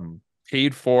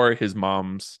 paid for his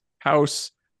mom's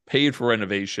house, paid for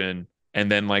renovation,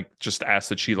 and then like just asked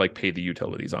that she like pay the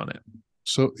utilities on it.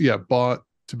 So yeah, bought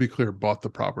the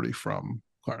property from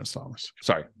Clarence Thomas.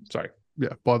 Sorry.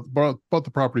 Yeah, bought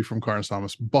the property from Clarence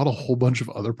Thomas, bought a whole bunch of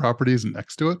other properties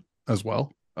next to it as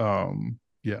well.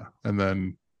 Yeah, and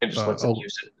then just lets him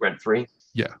use it rent free.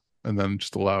 Yeah, and then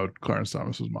just allowed Clarence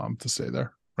Thomas's mom to stay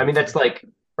there. I mean, that's like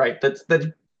that's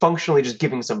functionally just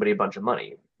giving somebody a bunch of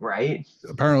money, right?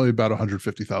 Apparently, about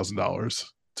 $150,000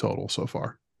 total so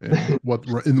far in what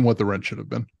the rent should have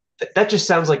been. That just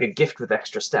sounds like a gift with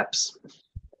extra steps.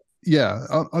 Yeah,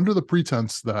 under the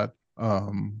pretense that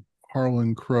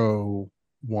Harlan Crow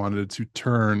wanted to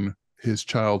turn his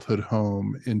childhood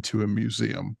home into a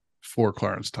museum for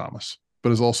Clarence Thomas,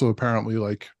 but is also apparently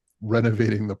like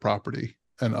renovating the property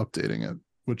and updating it,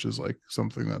 which is like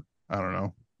something that, I don't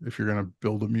know, if you're going to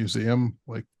build a museum,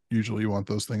 like usually you want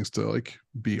those things to like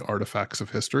be artifacts of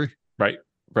history. Right.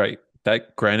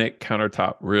 That granite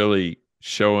countertop really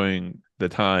showing the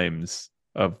times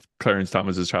of Clarence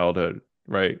Thomas's childhood,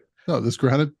 right? No, this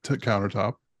granite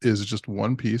countertop is just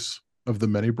one piece of the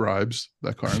many bribes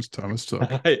that Clarence Thomas took.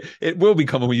 It will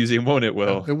become a museum, won't it?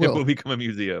 Will it will become a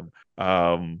museum?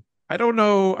 I don't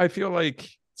know. I feel like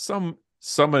some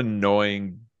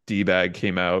annoying D-bag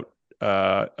came out,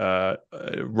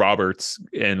 Roberts,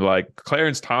 and like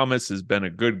Clarence Thomas has been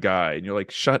a good guy, and you're like,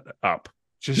 shut up.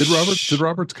 Did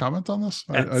Roberts comment on this?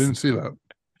 I didn't see that.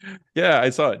 Yeah,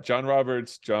 I saw it. John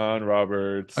Roberts.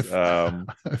 I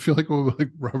feel like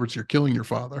Roberts, you're killing your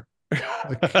father.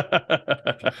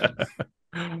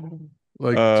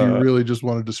 Like, do you really just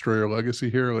want to destroy your legacy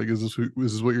here? Like, is this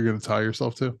what you're going to tie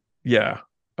yourself to? Yeah.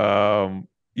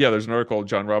 There's an article.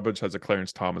 John Roberts has a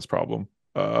Clarence Thomas problem.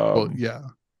 Yeah,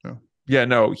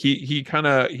 no, he kind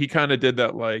of did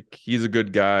that. Like, he's a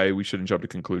good guy, we shouldn't jump to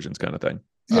conclusions, kind of thing.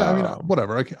 Yeah, I mean,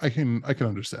 whatever. I can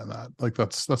understand that. Like,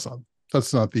 that's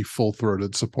not the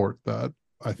full-throated support that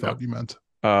I thought you meant.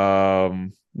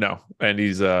 No, and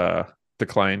he's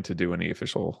declined to do any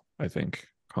official, I think,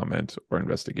 comment or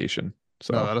investigation.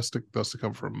 So no, that has to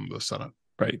come from the Senate.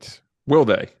 Right. Will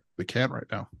they? They can't right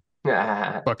now.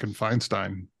 Fucking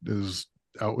Feinstein is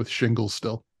out with shingles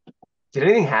still. Did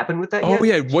anything happen with that yet? Oh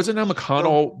yeah, wasn't now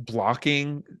McConnell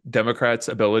blocking Democrats'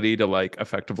 ability to like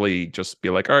effectively just be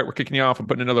like, all right, we're kicking you off and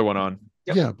putting another one on?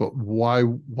 Yep. Yeah, but why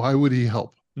would he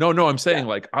help? No, I'm saying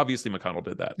like obviously McConnell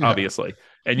did that, obviously,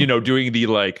 and doing the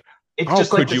like, it's how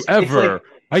just could like you ever?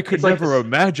 I could never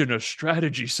imagine a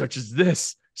strategy such as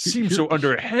this. Seems so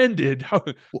underhanded.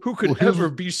 Who could ever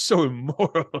be so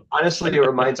immoral? Honestly, it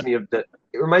reminds me of the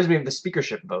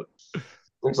speakership vote.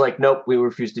 It's like, nope, we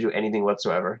refuse to do anything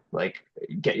whatsoever. Like,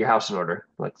 get your house in order.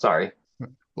 Like, sorry.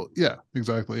 Well, yeah,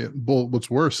 exactly. Well, what's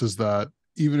worse is that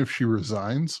even if she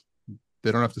resigns,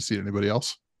 they don't have to seat anybody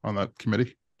else on that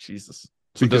committee. Jesus.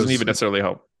 So it doesn't even necessarily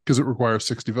help. Because it requires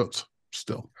 60 votes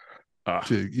still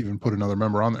to even put another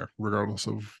member on there, regardless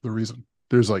of the reason.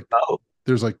 There's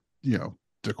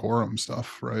decorum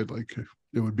stuff, right? Like,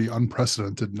 it would be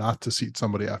unprecedented not to seat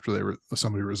somebody after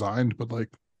somebody resigned, but like,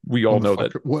 we all know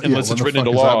that unless it's written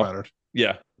into law.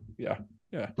 Yeah.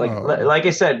 Like I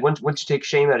said, once you take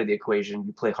shame out of the equation,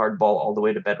 you play hardball all the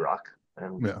way to bedrock.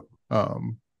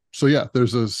 So yeah,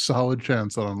 there's a solid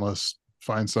chance that unless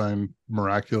Feinstein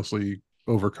miraculously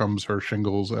overcomes her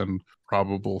shingles and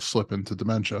probable slip into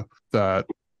dementia, that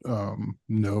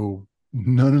no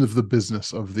none of the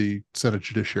business of the Senate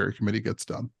Judiciary Committee gets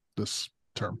done this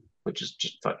term. which is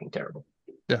just fucking terrible.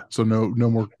 Yeah. So no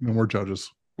more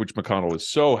judges. Which McConnell is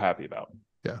so happy about.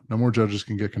 Yeah. No more judges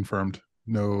can get confirmed.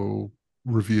 No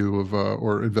review of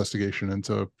or investigation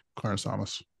into Clarence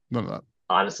Thomas. None of that.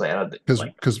 Honestly, I don't think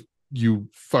Because you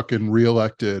fucking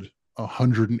reelected a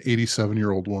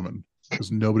 187-year-old woman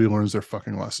because nobody learns their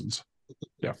fucking lessons.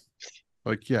 Yeah.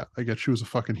 Like, yeah, I get she was a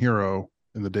fucking hero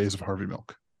in the days of Harvey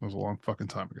Milk. It was a long fucking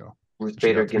time ago. Ruth She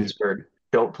Bader got to be- Ginsburg.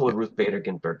 Don't pull a Yeah. Ruth Bader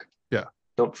Ginsburg. Yeah.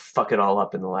 Don't fuck it all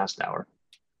up in the last hour.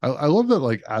 I love that,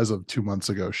 like, as of 2 months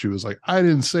ago, she was like, I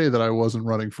didn't say that I wasn't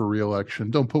running for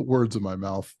re-election. Don't put words in my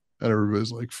mouth. And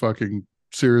everybody's like, fucking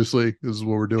seriously, this is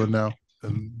what we're doing now.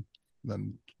 And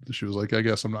then she was like, I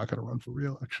guess I'm not going to run for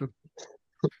re-election.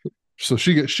 So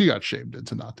she got shamed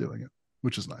into not doing it,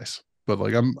 which is nice. But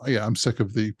like, I'm sick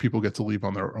of the people get to leave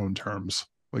on their own terms.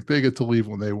 Like, they get to leave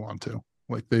when they want to.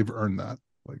 Like, they've earned that.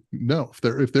 Like, no,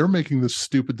 if they're making this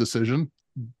stupid decision,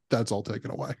 that's all taken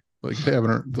away. Like, they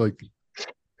haven't earned, like,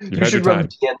 You should run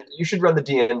the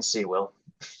DNC, Will.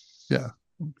 Yeah,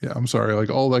 I'm sorry.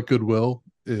 Like, all that goodwill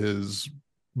is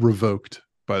revoked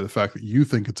by the fact that you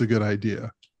think it's a good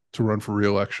idea to run for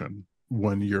re-election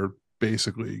when you're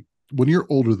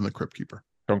older than the Crypt Keeper.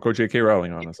 Don't go J.K.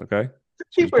 Rowling on us, okay? The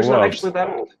Keeper is not actually that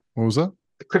old. What was that?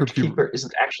 The Crypt Keeper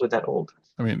isn't actually that old.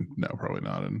 I mean, no, probably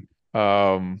not. And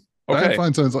okay. Dianne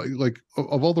Feinstein's like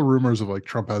of all the rumors of like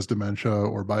Trump has dementia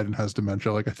or Biden has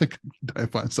dementia, like I think Dianne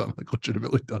Feinstein like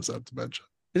legitimately does have dementia.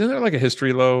 Isn't there like a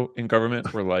history low in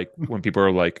government where like when people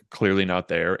are like clearly not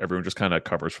there, everyone just kind of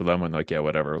covers for them and like, yeah,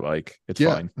 whatever, like it's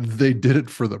fine. They did it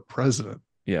for the president.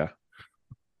 Yeah.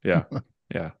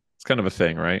 It's kind of a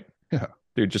thing, right? Yeah.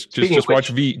 Dude, just watch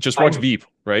watch Veep,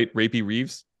 right? Rapey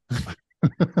Reeves.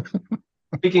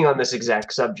 Speaking on this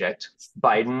exact subject,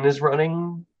 Biden is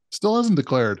running. Still hasn't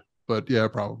declared, but yeah,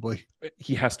 probably.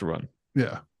 He has to run.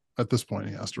 Yeah. At this point,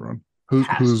 he has to run. Who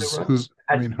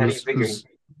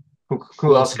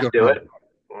else could do it?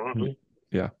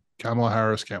 Yeah. Kamala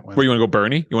Harris can't win. Where you want to go,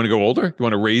 Bernie? You want to go older? You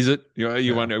want to raise it?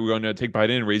 We want to take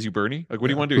Biden and raise you, Bernie? Like, what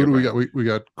do you want to do? Who do we got? We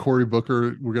got Cory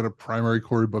Booker. We're gonna primary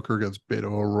Cory Booker against Beto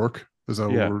O'Rourke. Is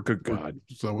that good God?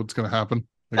 Is that what's gonna happen?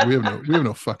 Like, we have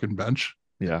no fucking bench.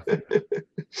 Yeah.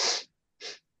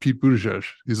 Pete Buttigieg.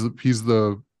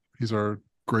 He's our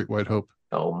great white hope.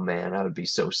 Oh man, I would be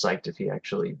so psyched if he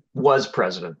actually was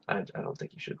president. I don't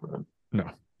think he should run. No.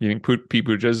 You think Pete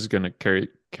Buttigieg is going to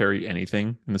carry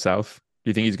anything in the South? Do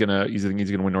you think he's gonna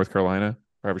win North Carolina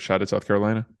or have a shot at South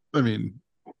Carolina? I mean,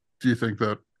 do you think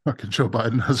that fucking Joe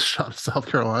Biden has a shot at South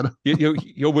Carolina?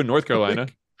 He'll win North Carolina.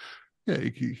 Yeah,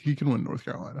 he can win North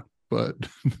Carolina, but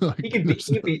like, he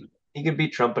could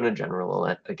beat Trump in a general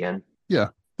elect again. Yeah,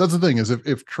 that's the thing is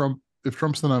if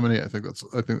Trump's the nominee, I think that's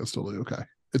totally okay.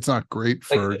 It's not great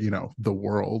for the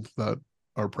world that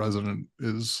our president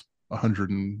is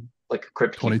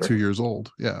 122 years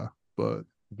old. Yeah, but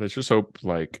let's just hope,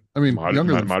 like, I mean, modern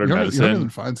medicine. Younger than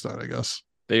Feinstein, I guess.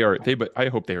 But I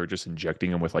hope they are just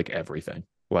injecting him with like everything.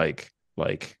 Like.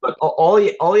 But all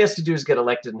he has to do is get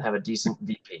elected and have a decent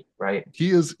VP, right? He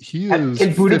is. Can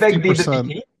Buttigieg be the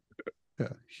VP? Yeah,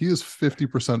 he is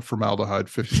 50% formaldehyde,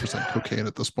 50% cocaine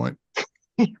at this point.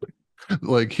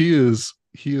 Like he is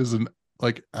an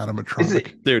like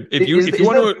animatronic. Dude, if you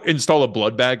want to install a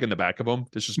blood bag in the back of him,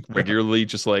 that's just regularly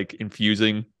just like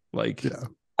infusing, like. Yeah.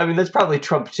 I mean, that's probably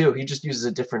Trump too. He just uses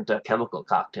a different chemical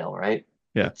cocktail, right?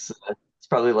 Yeah. It's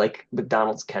probably like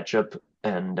McDonald's ketchup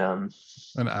and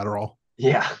Adderall.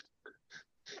 Yeah.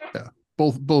 Yeah.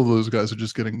 Both of those guys are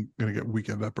just gonna get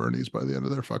weekend at Bernie's by the end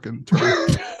of their fucking term.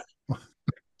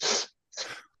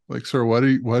 Like, sir,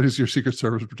 why does your Secret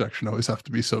Service protection always have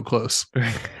to be so close?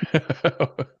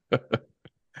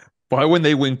 Why when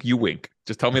they wink, you wink?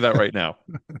 Just tell me that right now.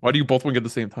 Why do you both wink at the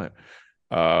same time?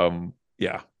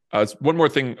 Yeah. One more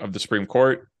thing of the Supreme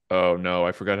Court. Oh no,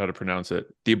 I forgot how to pronounce it.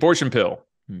 The abortion pill.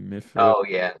 Oh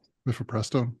yeah.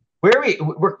 Mifepristone.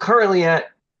 We're currently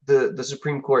at the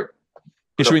Supreme Court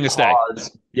issuing a stay.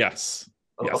 Yes.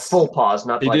 A full pause,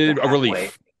 not they like did a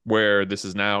relief where this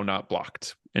is now not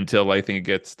blocked until I think it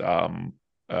gets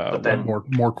but then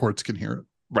more courts can hear it.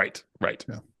 Right.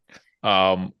 Yeah.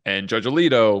 And Judge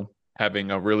Alito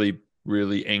having a really,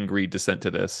 really angry dissent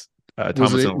to this.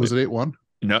 Was it 8-1?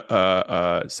 No,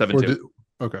 7-2.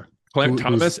 Okay.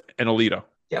 Thomas and Alito.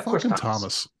 Yeah, of course,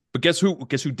 Thomas. But guess who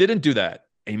didn't do that?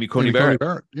 Amy Coney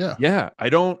Barrett. Yeah. Yeah. I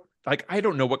don't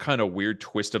know what kind of weird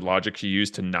twisted logic she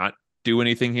used to not do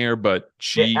anything here, but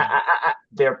she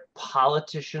they're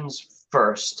politicians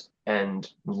first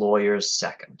and lawyers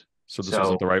second. So this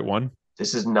wasn't the right one?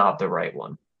 This is not the right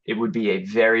one. It would be a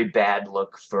very bad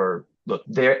look for look,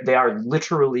 they are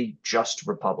literally just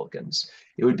Republicans.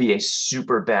 It would be a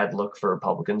super bad look for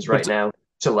Republicans right But now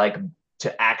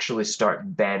to actually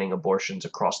start banning abortions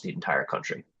across the entire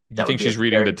country. do you That would think be a she's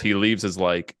reading the very tea leaves as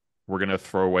like, we're gonna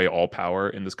throw away all power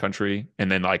in this country,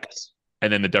 and then like, yes.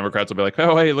 and then the Democrats will be like,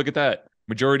 oh hey, look at that,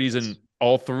 majorities in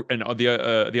all three and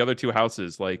the other two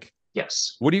houses. Like,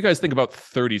 Yes. what do you guys think about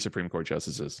 30 Supreme Court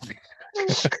justices?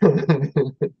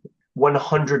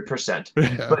 100%.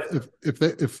 Yeah, But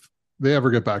if they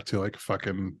ever get back to like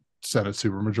fucking Senate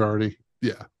supermajority,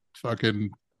 yeah,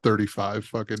 fucking 35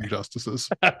 fucking justices.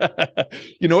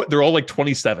 You know what? They're all like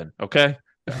 27. Okay,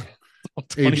 Yeah. All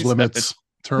Age 27. limits,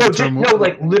 term, no, term.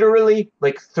 like literally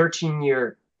like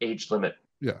 13-year age limit.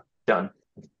 Yeah. Done.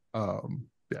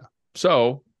 Yeah.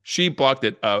 So she blocked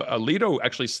it. Alito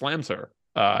actually slams her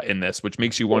in this, which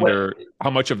makes you Wait. wonder how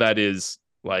much of that is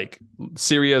like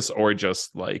serious or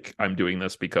just like, I'm doing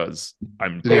this because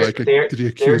I'm. Did he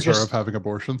accuse her of having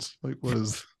abortions? Like, what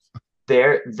is?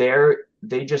 They're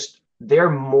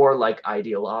more like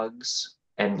ideologues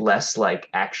and less like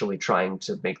actually trying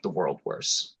to make the world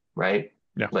worse, right?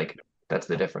 Yeah. Like that's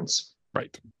the difference.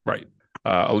 Right.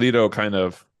 Alito kind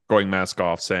of going mask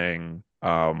off, saying,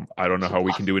 I don't know how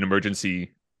we can do an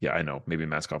emergency. Yeah, I know, maybe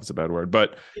mask off is a bad word,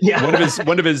 but Yeah. one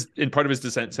of his in part of his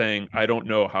dissent saying, I don't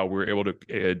know how we're able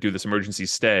to do this emergency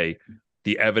stay.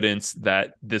 The evidence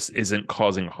that this isn't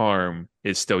causing harm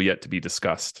is still yet to be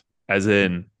discussed, as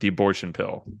in the abortion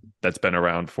pill that's been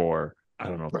around for, I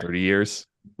don't know, 30 years.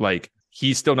 Like,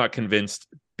 he's still not convinced,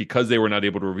 because they were not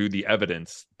able to review the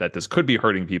evidence that this could be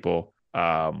hurting people,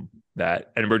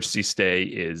 that an emergency stay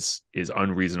is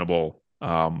unreasonable,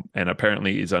 and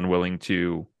apparently is unwilling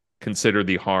to consider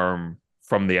the harm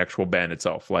from the actual ban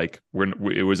itself. Like,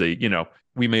 it was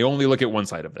we may only look at one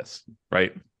side of this,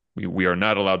 right? We are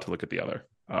not allowed to look at the other.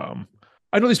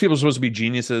 I know these people are supposed to be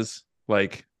geniuses,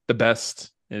 like the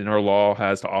best in our law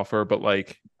has to offer, but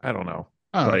like, I don't know.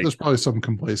 There's probably some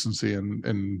complacency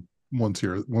in once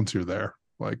you're there.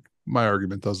 Like, my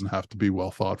argument doesn't have to be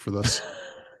well thought for this.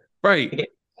 Right.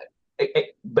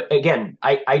 But again,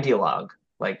 ideologue,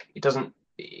 like it doesn't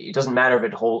matter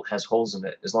if it has holes in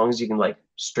it, as long as you can like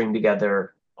string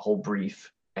together a whole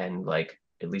brief and like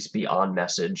at least be on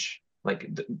message.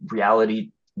 Like the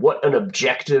reality, what an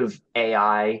objective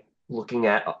AI looking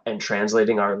at and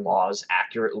translating our laws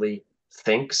accurately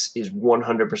thinks is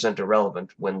 100%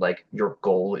 irrelevant when like your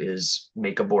goal is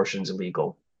make abortions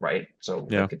illegal, right? So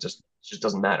Yeah. like it just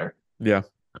doesn't matter. Yeah.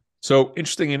 So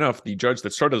interesting enough, the judge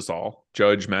that started this all,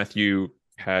 Judge Matthew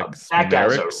That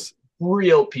guy's a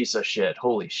real piece of shit.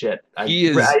 Holy shit. I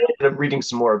ended up reading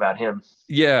some more about him.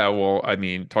 Yeah, well, I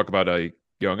mean, talk about a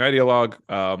young ideologue.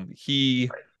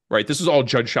 Right, this was all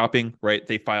judge shopping, right?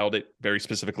 They filed it very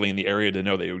specifically in the area to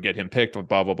know they would get him picked,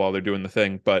 blah, blah, blah. They're doing the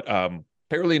thing. But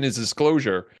apparently in his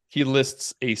disclosure, he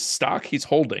lists a stock he's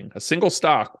holding, a single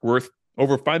stock worth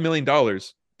over $5 million,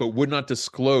 but would not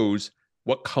disclose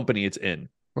what company it's in.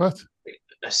 What?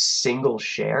 A single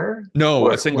share? No,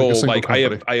 a single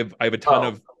company. I have a ton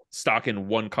of stock in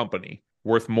one company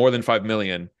worth more than 5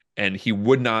 million, and he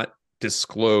would not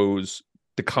disclose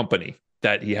the company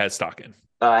that he had stock in.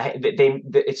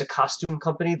 It's a costume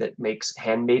company that makes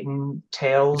Handmaiden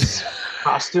Tales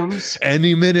costumes.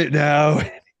 Any minute now.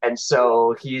 And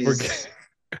so he's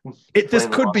this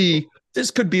could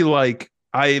be like,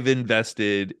 I've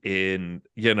invested in,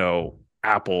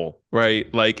 Apple,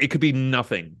 right? Like, it could be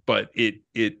nothing, but it's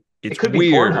it could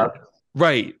weird. Be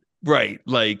Pornhub. Right.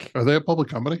 Like, are they a public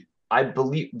company? I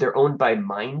believe they're owned by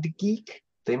MindGeek.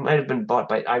 They might have been bought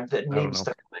by that name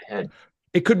stuck in my head.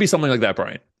 It could be something like that,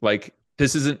 Brian. Like,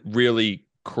 this isn't really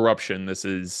corruption. This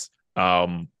is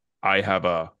I have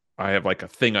like a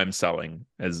thing I'm selling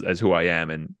as who I am,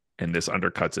 and this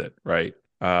undercuts it, right?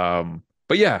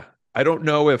 But yeah, I don't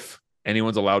know if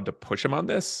anyone's allowed to push him on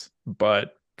this,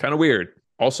 but kind of weird.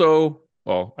 Also,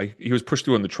 well, he was pushed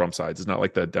through on the Trump sides. It's not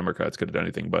like the Democrats could have done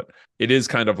anything, but it is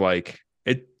kind of like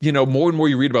it, more and more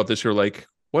you read about this, you're like,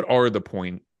 what is the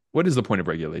point of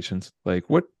regulations? Like,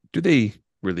 what do they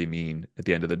really mean at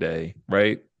the end of the day,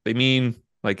 right? They mean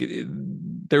like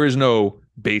there is no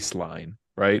baseline,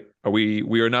 right?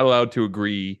 We are not allowed to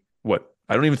agree. What?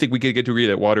 I don't even think we could get to agree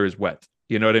that water is wet.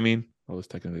 You know what I mean? Well, it's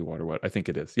technically water wet. I think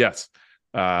it is. Yes.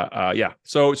 Yeah.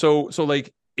 So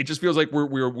like, it just feels like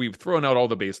we've thrown out all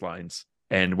the baselines,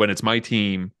 and when it's my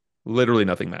team, literally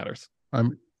nothing matters.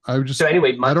 So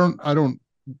anyway, I don't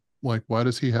like, why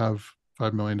does he have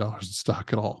 $5 million in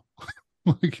stock at all?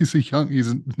 Like, he's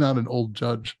not an old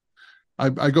judge.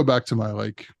 I go back to my,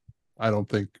 like, I don't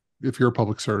think if you're a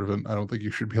public servant, I don't think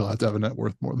you should be allowed to have a net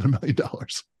worth more than $1 million.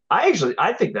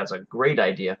 I think that's a great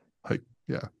idea. Like,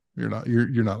 yeah. You're not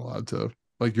allowed to,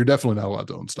 like, you're definitely not allowed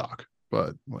to own stock,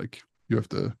 but like you have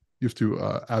to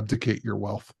abdicate your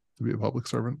wealth to be a public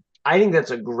servant. I think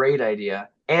that's a great idea,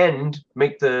 and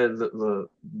make the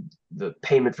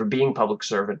payment for being public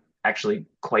servant actually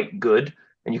quite good,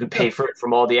 and you can pay Yeah. for it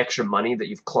from all the extra money that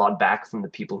you've clawed back from the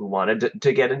people who wanted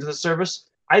to get into the service.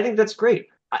 I think that's great.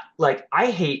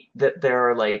 I hate that there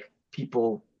are like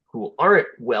people who aren't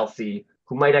wealthy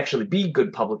who might actually be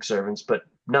good public servants, but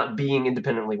not being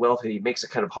independently wealthy makes it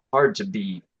kind of hard to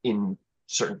be in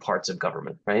certain parts of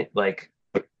government, right? Like,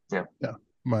 yeah. Yeah.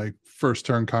 My first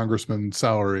term congressman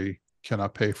salary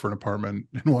cannot pay for an apartment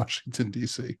in Washington,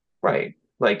 D.C. Right.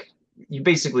 Like you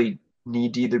basically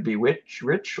need to either be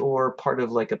rich or part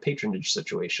of like a patronage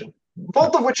situation.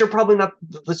 Both of which are probably not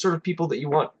the sort of people that you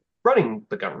want running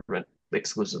the government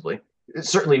exclusively. It's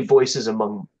certainly voices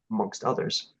amongst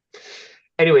others.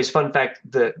 Anyways, fun fact,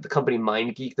 the company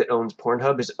MindGeek that owns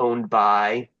Pornhub is owned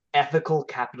by Ethical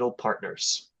Capital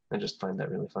Partners. I just find that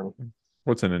really funny.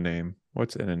 What's in a name?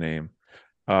 What's in a name?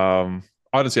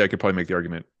 Honestly, I could probably make the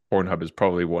argument Pornhub is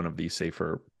probably one of the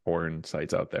safer porn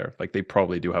sites out there. Like they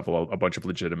probably do have a bunch of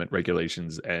legitimate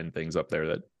regulations and things up there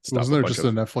that stop. Wasn't there just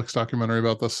a Netflix documentary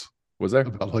about this? Was there?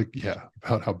 About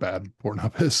how bad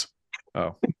Pornhub is.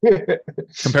 Oh,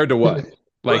 compared to what?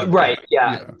 Like right,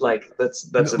 yeah. Like that's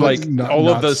like all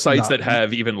of the sites that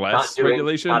have even less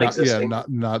regulation.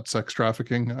 Not sex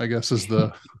trafficking, I guess, is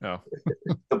the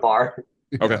the bar.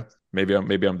 Okay, yeah.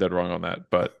 maybe I'm dead wrong on that,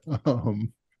 but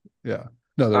yeah,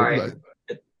 no. All right.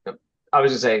 I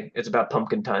was gonna say it's about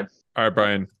pumpkin time. All right,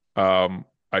 Brian.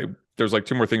 There's like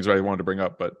two more things that I wanted to bring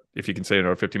up, but if you can say in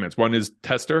another 15 minutes. One is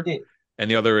Tester,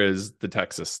 and the other is the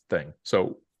Texas thing.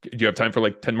 So, do you have time for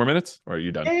like 10 more minutes, or are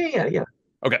you done? Yeah.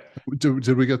 Okay.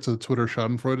 Did we get to Twitter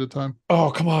Schadenfreude time? Oh,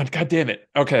 come on. God damn it.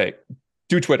 Okay.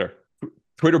 Do Twitter.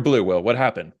 Twitter Blue, Will. What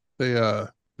happened? They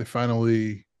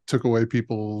finally took away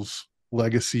people's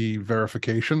legacy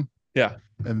verification. Yeah.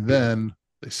 And then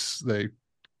they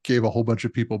gave a whole bunch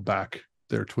of people back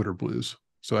their Twitter Blues.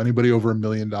 So anybody over a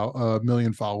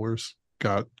million followers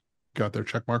got their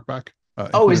check mark back.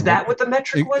 Is that what the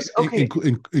metric was? Okay.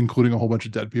 Including a whole bunch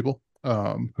of dead people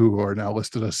who are now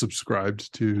listed as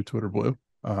subscribed to Twitter Blue.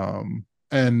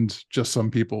 And just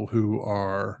some people who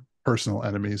are personal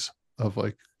enemies of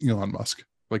like Elon Musk,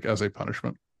 like as a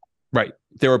punishment. Right.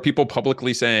 There are people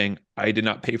publicly saying, I did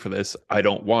not pay for this. I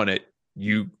don't want it.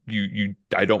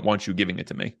 I don't want you giving it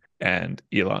to me. And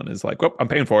Elon is like, well, I'm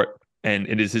paying for it. And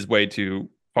it is his way to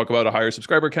talk about a higher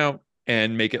subscriber count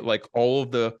and make it like all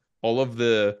of the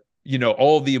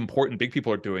important big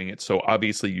people are doing it. So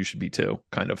obviously you should be too,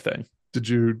 kind of thing. Did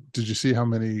you see how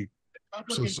many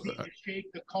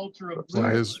shake the culture of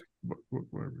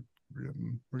we're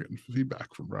getting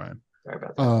feedback from Brian. Sorry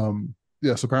about that.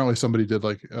 Yeah, so apparently somebody did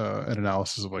like an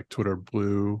analysis of like Twitter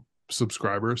Blue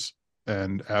subscribers,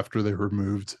 and after they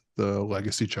removed the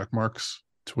legacy check marks,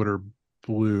 Twitter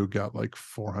Blue got like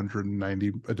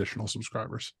 490 additional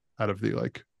subscribers out of the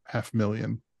like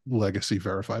 500,000 legacy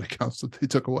verified accounts that they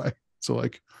took away. So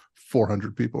like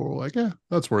 400 people were like, yeah,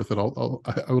 that's worth it.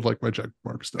 I would like my check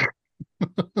mark still.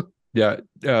 Yeah,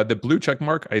 the blue check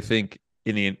mark, I think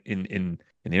in the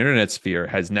internet sphere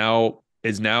is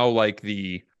now like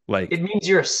the like it means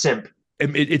you're a simp.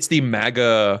 It's the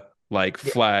MAGA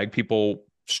flag people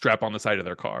strap on the side of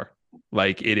their car.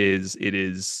 Like it is. It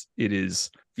means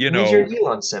you're an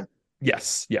Elon simp.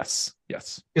 Yes.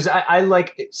 Because I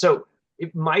like it. So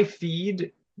if my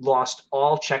feed lost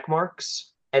all check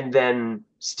marks, and then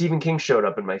Stephen King showed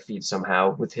up in my feed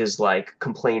somehow with his like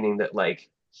complaining that like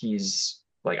he's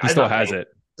like he still has it.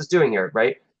 What's doing here,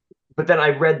 right? But then I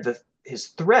read his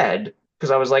thread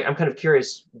because I was like, I'm kind of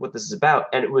curious what this is about,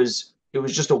 and it was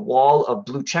just a wall of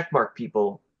blue checkmark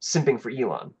people simping for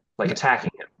Elon, like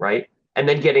attacking him, right? And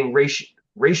then getting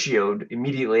ratioed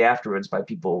immediately afterwards by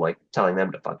people like telling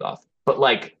them to fuck off. But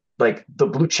like the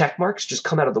blue check marks just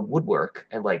come out of the woodwork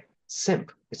and like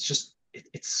simp. It's just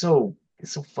it's so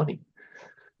funny.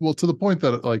 Well, to the point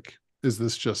that like, is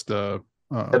this just a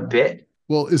bit?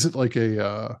 Well, is it like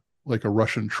a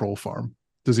Russian troll farm?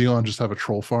 Does Elon just have a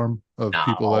troll farm of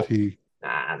people that he?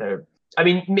 Nah, I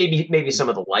mean, maybe some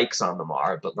of the likes on them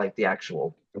are, but like the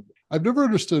actual. I've never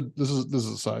understood. This is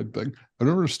a side thing. I've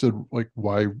never understood like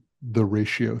why the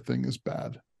ratio thing is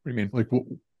bad. What do you mean? Like,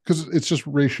 because it's just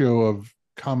ratio of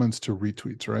comments to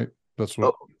retweets, right? That's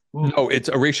what. No, it's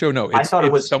a ratio. No, it's, I thought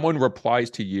it was someone replies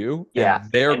to you,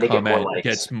 and their comment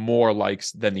gets more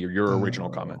likes than your original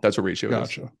comment. That's what ratio is.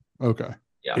 Gotcha. Okay.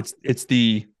 Yeah. It's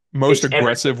the most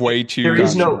aggressive way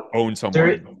to own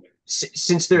someone.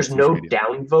 Since there's no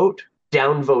downvote,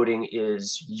 downvoting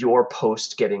is your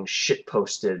post getting shit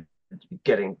posted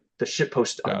getting the ship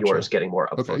post on Gotcha. yours getting more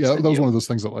upvotes. Okay, yeah, than that was you. one of those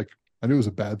things that like I knew it was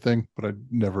a bad thing, but I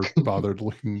never bothered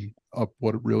looking up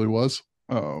what it really was.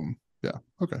 Yeah,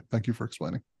 okay, thank you for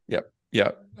explaining. Yeah. It's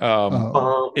a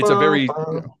Bum, very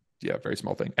bum. very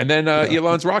small thing. And then Yeah.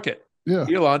 Elon's rocket. Yeah,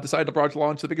 Elon decided to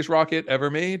launch the biggest rocket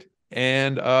ever made,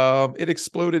 and it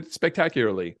exploded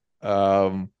spectacularly.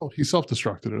 well, he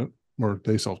self-destructed it, or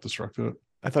they self-destructed it.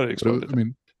 I thought it But exploded. I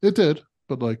mean, it did,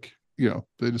 but like,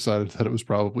 they decided that it was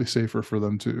probably safer for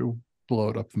them to blow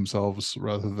it up themselves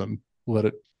rather than let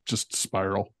it just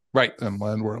spiral Right. and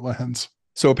land where it lands.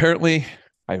 So apparently,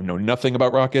 I know nothing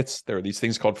about rockets. There are these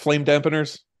things called flame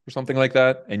dampeners or something like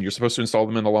that, and you're supposed to install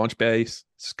them in the launch base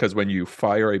because when you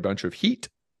fire a bunch of heat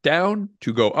down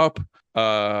to go up,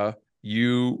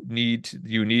 you need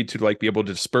to like be able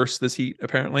to disperse this heat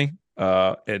apparently,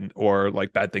 and or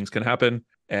like bad things can happen.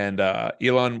 And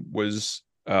Elon was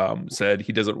said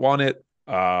he doesn't want it.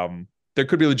 There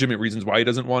could be legitimate reasons why he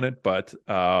doesn't want it, but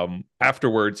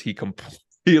afterwards he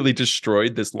completely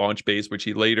destroyed this launch base, which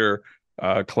he later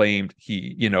claimed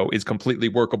he is completely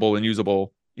workable and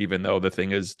usable, even though the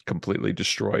thing is completely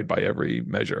destroyed by every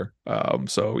measure.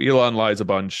 So Elon lies a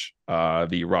bunch.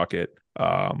 The rocket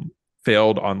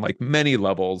failed on like many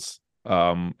levels,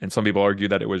 and some people argue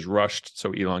that it was rushed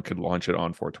so Elon could launch it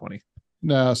on 420.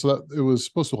 Nah, so that it was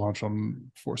supposed to launch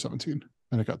on 417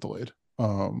 and it got delayed.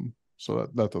 So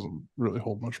that doesn't really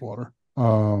hold much water.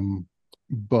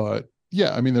 But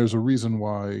yeah, I mean, there's a reason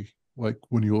why, like,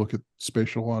 when you look at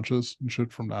spatial launches and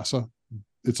shit from NASA,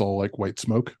 it's all like white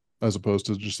smoke as opposed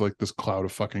to just like this cloud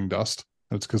of fucking dust.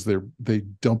 And it's because they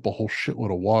dump a whole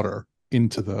shitload of water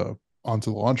onto the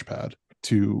launch pad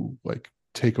to like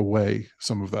take away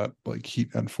some of that like heat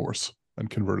and force and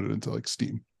convert it into like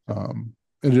steam.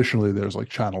 Additionally, there's like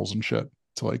channels and shit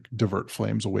to like divert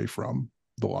flames away from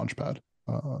the launch pad.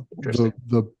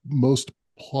 The most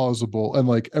plausible, and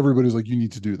like everybody's like, you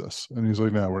need to do this, and he's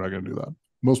like, no, we're not going to do that.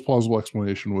 Most plausible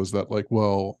explanation was that like,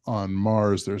 well, on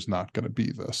Mars there's not going to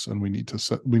be this, and we need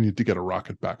to get a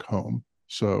rocket back home,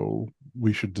 so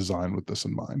we should design with this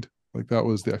in mind. Like that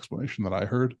was the explanation that I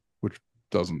heard, which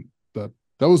doesn't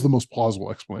that was the most plausible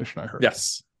explanation I heard.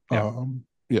 Yes. Yeah,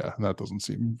 and that doesn't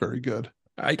seem very good.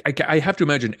 I have to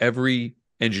imagine every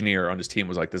engineer on his team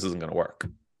was like, this isn't going to work.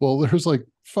 Well, there's like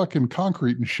fucking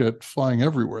concrete and shit flying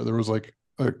everywhere. There was like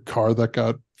a car that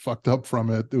got fucked up from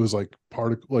it. It was like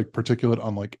particulate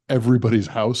on like everybody's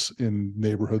house in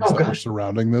neighborhoods that were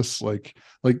surrounding this, like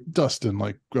dust and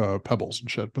like pebbles and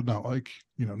shit, but not like,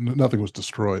 nothing was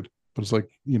destroyed. But it's like,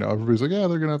 everybody's like, yeah,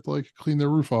 they're gonna have to like clean their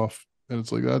roof off, and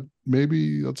it's like that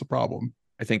maybe that's a problem.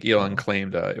 I think Elon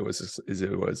claimed it was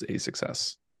a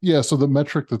success. Yeah, so the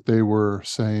metric that they were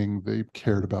saying they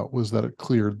cared about was that it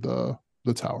cleared the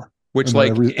tower, which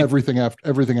and like everything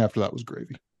after that was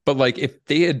gravy. But like if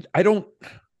they had, I don't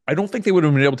think they would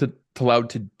have been able to allowed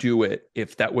to do it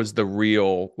if that was the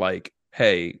real like,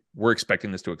 hey, we're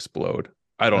expecting this to explode.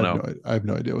 I don't know. I have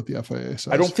no idea what the FAA says.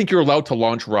 I don't think you're allowed to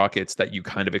launch rockets that you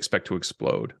kind of expect to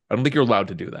explode. I don't think you're allowed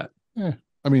to do that.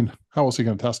 I mean, how else are you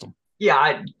going to test them?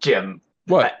 Yeah, Jim.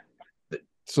 What?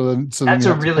 So that's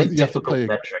a really difficult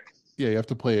metric. Yeah, you have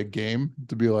to play a game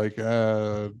to be like,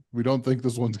 we don't think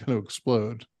this one's going to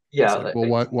explode. Yeah. Like,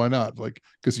 well, why not? Like,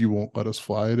 because you won't let us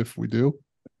fly it if we do.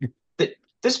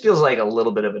 This feels like a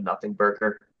little bit of a nothing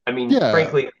burger. I mean,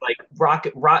 frankly, like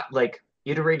like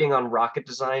iterating on rocket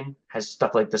design has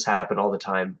stuff like this happen all the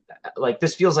time. Like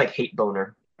this feels like hate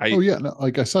boner. No,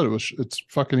 like I said, it's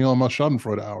fucking Elon Musk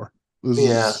Schadenfreude hour.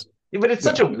 But it's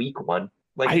such a weak one.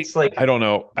 Like it's like I don't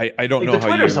know. I don't know the how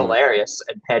Twitter's hilarious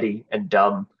and petty and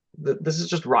dumb. This is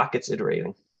just rockets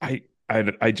iterating.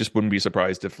 I just wouldn't be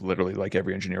surprised if literally like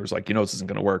every engineer was like, this isn't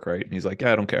going to work, right? And he's like,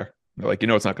 yeah, I don't care. They're like,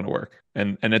 it's not going to work.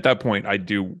 And at that point,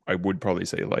 I would probably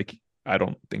say like, I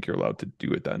don't think you're allowed to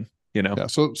do it then. Yeah.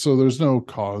 So there's no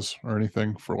cause or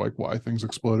anything for like why things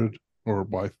exploded or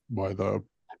why the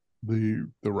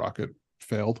rocket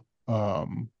failed.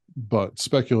 But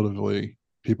speculatively,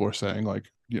 people are saying like,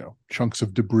 chunks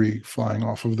of debris flying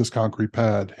off of this concrete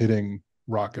pad hitting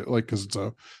rocket, like because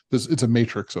it's a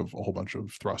matrix of a whole bunch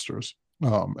of thrusters,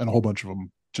 and a whole bunch of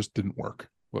them just didn't work,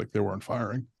 like they weren't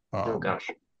firing. Oh gosh.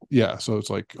 Yeah, so it's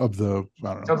like of the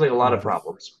I don't know. Sounds like a lot of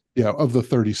problems. Yeah, of the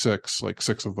 36, like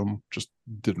 6 of them just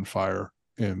didn't fire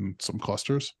in some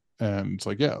clusters, and it's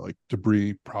like like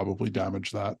debris probably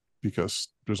damaged that because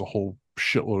there's a whole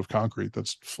shitload of concrete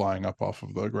that's flying up off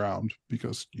of the ground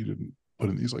because you didn't put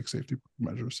in these like safety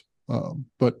measures.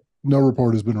 But no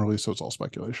report has been released, so it's all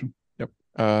speculation.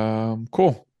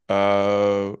 Cool.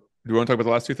 Do you want to talk about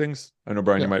the last two things? I know,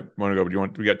 Brian, Yeah. you might want to go,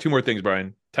 but we got two more things,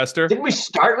 Brian. Tester? Didn't we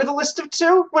start with a list of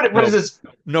two? What No. is this?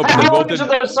 No, but we How both long until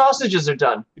did those sausages are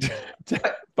done?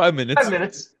 5 minutes. 5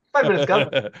 minutes. 5 minutes,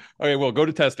 go. Okay, well, go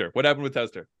to Tester. What happened with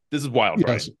Tester? This is wild,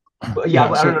 Yes. Brian. Yeah,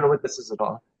 I don't know what this is at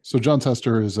all. So John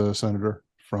Tester is a senator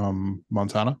from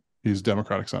Montana. He's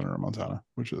Democratic senator in Montana,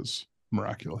 which is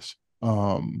miraculous.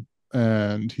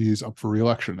 And he's up for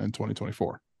re-election in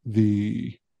 2024.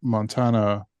 The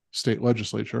Montana state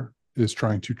legislature is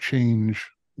trying to change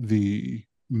the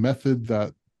method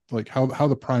that, like, how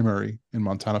the primary in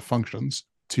Montana functions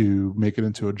to make it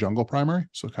into a jungle primary.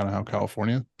 So kind of how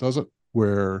California does it,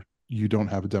 where you don't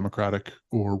have a Democratic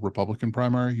or Republican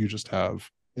primary. You just have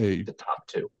The top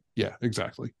two. yeah,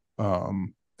 exactly.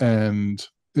 And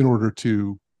in order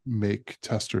to make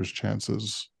Tester's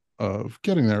chances of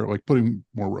getting there, like putting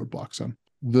more roadblocks in,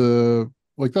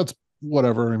 that's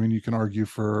whatever. I mean, you can argue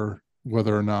for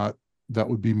whether or not that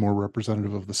would be more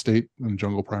representative of the state, and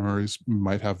jungle primaries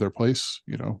might have their place.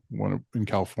 When in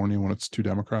California, when it's two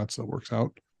Democrats, that works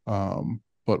out.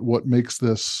 But what makes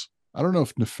this, I don't know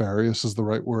if nefarious is the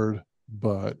right word,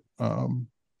 but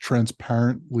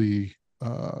transparently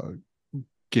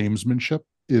gamesmanship,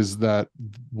 is that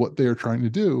what they are trying to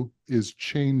do is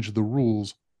change the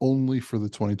rules only for the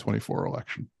 2024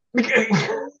 election.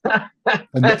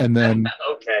 and then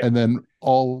Okay. and then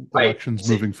all Right. elections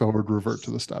moving forward revert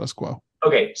to the status quo.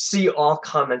 Okay. See all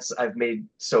comments I've made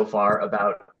so far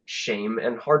about shame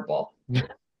and hardball.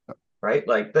 Right?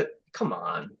 Like that. Come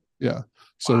on. Yeah.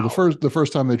 So Wow. the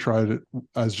first time they tried it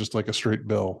as just like a straight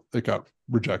bill, it got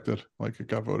rejected. Like it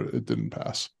got voted, it didn't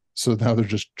pass. So now they're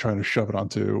just trying to shove it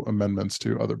onto amendments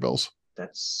to other bills.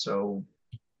 That's so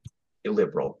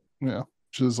illiberal. Yeah,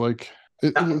 which is like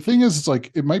the thing is, it's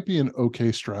like it might be an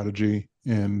okay strategy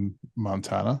in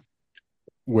Montana,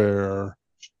 where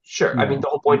Sure. I mean, the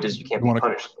whole point is you can't you be wanna-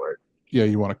 punished for it. yeah,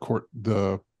 you want to court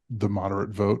the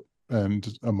moderate vote,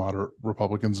 and a moderate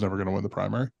Republican's never going to win the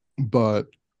primary. But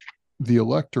the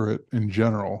electorate in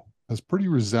general has pretty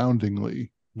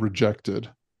resoundingly rejected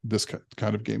this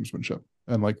kind of gamesmanship,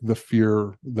 and like the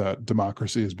fear that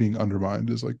democracy is being undermined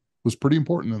was pretty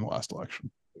important in the last election.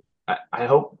 I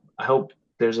hope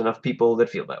there's enough people that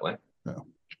feel that way. Yeah,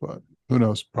 but who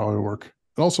knows? Probably work.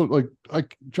 And also,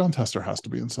 like John Tester has to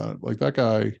be in Senate. Like that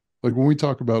guy. Like when we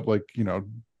talk about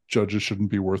judges shouldn't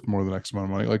be worth more than X amount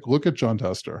of money. Like look at John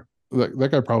Tester. That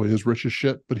guy probably is rich as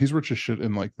shit, but he's rich as shit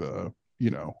in like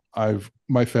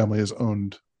my family has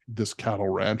owned this cattle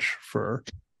ranch for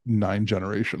 9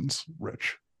 generations.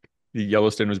 Rich.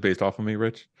 Yellowstone was based off of me,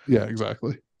 Rich. Yeah,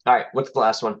 exactly. All right. What's the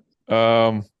last one?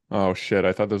 Oh shit!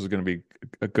 I thought this was going to be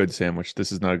a good sandwich.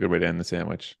 This is not a good way to end the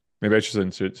sandwich. Maybe I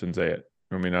shouldn't say it.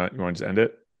 You want me not? You want to just end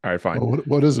it? All right, fine. Well,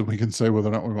 what is it? We can say whether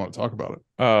or not we want to talk about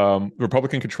it.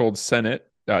 Republican-controlled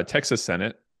Senate, Texas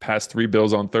Senate, passed 3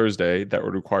 bills on Thursday that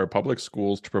would require public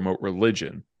schools to promote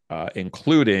religion,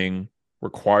 including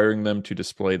requiring them to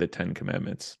display the 10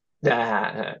 Commandments.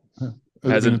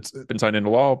 Hasn't been signed into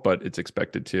law, but it's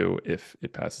expected to if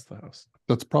it passes the House.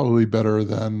 That's probably better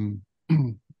than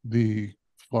the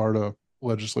Florida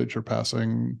legislature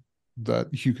passing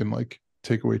that you can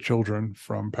take away children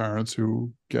from parents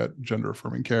who get gender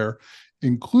affirming care,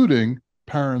 including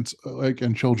parents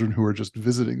and children who are just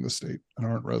visiting the state and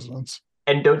aren't residents.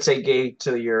 And don't say gay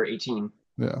till you're 18.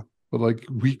 Yeah. But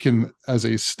we can, as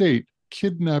a state,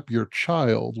 kidnap your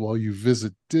child while you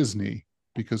visit Disney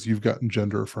because you've gotten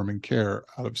gender affirming care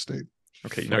out of state.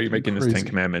 Okay, now you're making this 10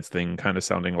 Commandments thing kind of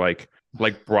sounding like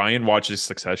Brian watches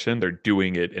Succession. They're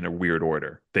doing it in a weird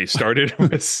order. They started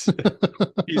with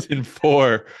season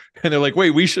 4, and they're like, "Wait,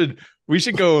 we should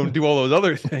go and do all those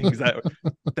other things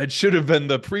that should have been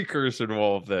the precursor to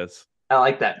all of this." I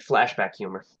like that flashback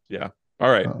humor. Yeah. All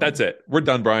right, that's it. We're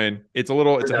done, Brian. It's an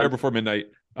hour before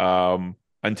midnight.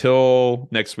 Until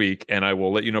next week, and I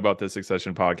will let you know about the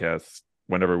Succession podcast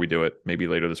whenever we do it. Maybe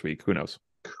later this week. Who knows?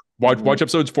 Watch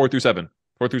episodes 4 through 7.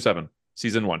 4 through 7.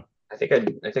 Season 1. I think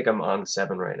I'm on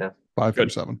 7 right now. 5 through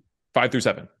 7. 5 through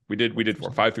 7. We did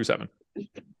 4. 5 through 7.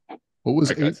 What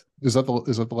was 8? Guys. Is that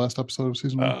the last episode of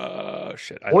season 1?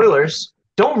 Shit. Spoilers.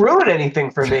 Don't ruin anything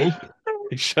for me.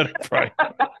 Shut up, Brian.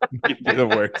 You're the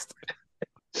worst.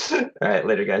 All right,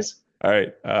 later, guys. All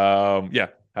right. Yeah.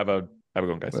 Have a good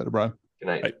one, guys. Later, Brian. Good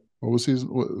night. Bye. What was season?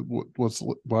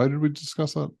 Why did we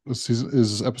discuss that?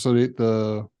 Is episode 8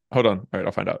 the? Hold on. All right,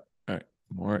 I'll find out. All right,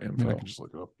 more info. I can just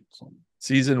look it up.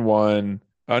 Season 1.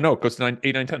 No, it goes to 9,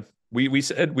 8, 9, 10. We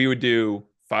said we would do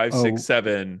 5, 6,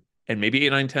 7, and maybe 8,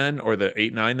 9, 10, or the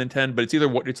 8, 9, then 10. But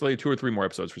it's like 2 or 3 more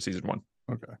episodes for season 1.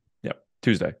 Okay. Yep.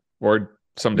 Tuesday or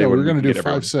someday. No, we're going to do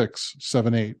 5, 6,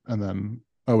 7, 8, and then.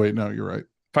 Oh wait, no, you're right.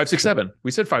 5, 6, 7.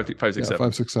 We said 5, 5, 6, Yeah, 7.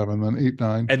 5, 6, 7, then 8,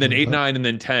 9, And then 8, 10. 9, and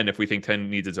then 10 if we think 10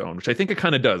 needs its own, which I think it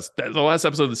kind of does. The last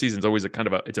episode of the season is always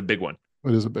it's a big one.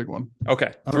 It is a big one.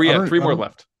 Okay. I Three don't- more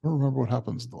left. I don't remember what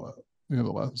happens the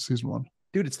last season 1.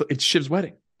 Dude, it's Shiv's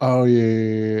wedding. Oh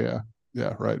yeah,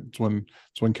 right. It's when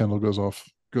Kendall goes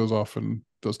off and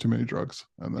does too many drugs,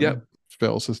 and then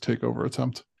fails his takeover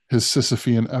attempt, his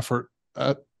Sisyphean effort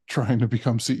at trying to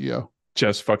become CEO.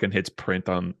 Just fucking hits print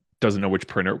on, doesn't know which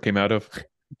printer it came out of.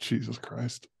 Jesus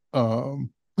Christ.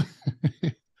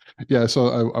 Yeah,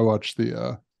 so I watched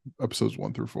the episodes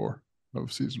 1 through 4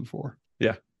 of season 4.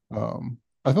 Yeah.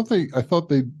 I thought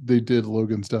they did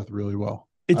Logan's death really well.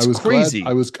 It's I was crazy.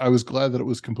 Glad, I was glad that it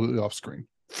was completely off screen.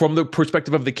 From the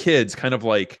perspective of the kids, kind of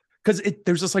like, because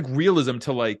there's this like realism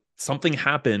to like something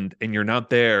happened and you're not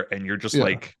there and you're just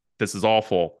like, this is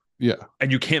awful. Yeah.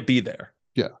 And you can't be there.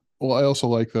 Yeah. Well, I also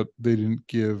like that they didn't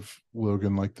give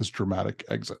Logan like this dramatic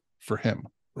exit for him,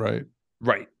 right?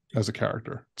 Right. As a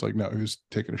character. It's like, no, he was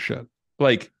taking a shit.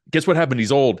 Like, guess what happened?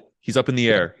 He's old. He's up in the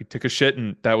air. He took a shit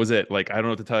and that was it. Like, I don't know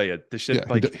what to tell you. This shit,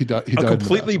 like, he died. A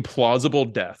completely plausible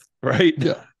death, right?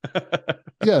 Yeah.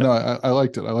 Yeah, no, I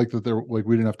liked it. I liked that there, like,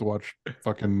 we didn't have to watch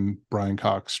fucking Brian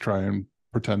Cox try and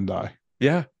pretend die.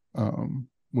 Yeah.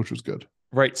 Which was good.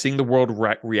 Right. Seeing the world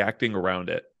reacting around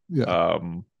it. Yeah.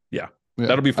 Yeah.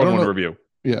 That'll be a fun one to review.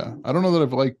 Yeah. I don't know that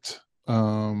I've liked, I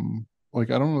don't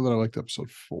know that I liked episode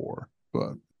 4,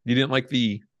 but. You didn't like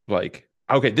the, like,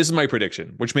 okay, this is my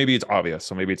prediction, which maybe it's obvious,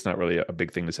 so maybe it's not really a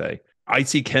big thing to say. I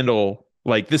see Kendall,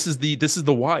 like, this is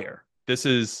the Wire. This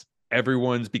is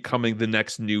everyone's becoming the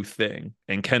next new thing,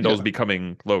 and Kendall's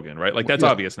becoming Logan, right? Like, that's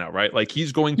obvious now, right? Like,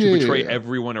 he's going to betray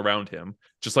everyone around him,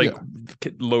 just like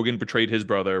Logan betrayed his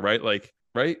brother, right? Like,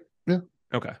 right? Yeah.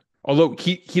 Okay. Although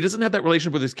he doesn't have that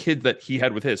relationship with his kid that he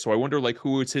had with his, so I wonder, like,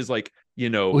 who is his, like, you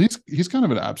know. Well, he's kind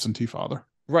of an absentee father.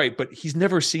 Right, but he's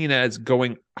never seen as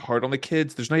going hard on the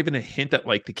kids. There's not even a hint that,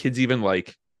 like, the kids even,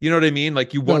 like, you know what I mean?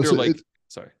 Like, you wonder,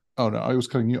 sorry. Oh, no, I was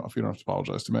cutting you off. You don't have to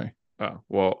apologize to me. Oh,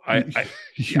 well,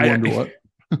 you wonder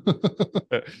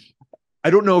what? I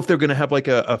don't know if they're going to have, like,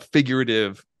 a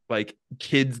figurative, like,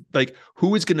 kids, like,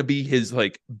 who is going to be his,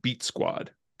 like, beat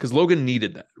squad? Because Logan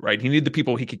needed that, right? He needed the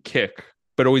people he could kick,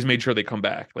 but always made sure they come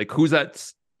back. Like, who's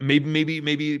that? Maybe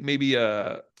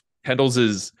Kendall's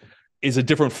is a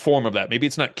different form of that. Maybe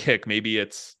it's not kick. Maybe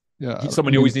it's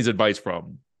someone he always needs advice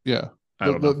from. Yeah. I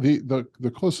don't know.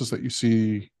 The closest that you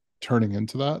see turning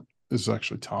into that is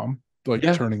actually Tom, like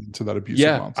turning into that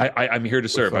abusive monster. I'm here to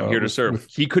serve. I'm here to serve.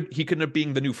 He could end up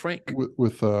being the new Frank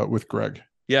with Greg.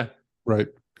 Yeah. Right.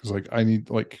 Because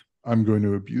like I'm going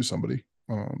to abuse somebody.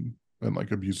 And like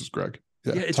abuses Greg.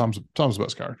 Yeah. Tom's the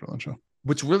best character on that show.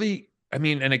 Which really, I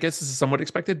mean, and I guess this is somewhat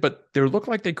expected, but they look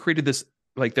like they created this.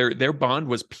 Like their bond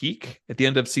was peak at the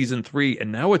end of season 3,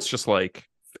 and now it's just like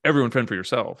everyone fend for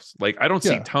yourselves. Like I don't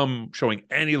see Tom showing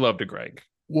any love to Greg.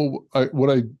 Well, I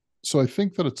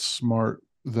think that it's smart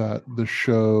that the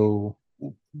show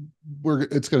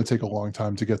it's going to take a long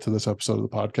time to get to this episode of the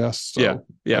podcast. So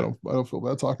I don't feel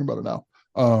bad talking about it now.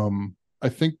 I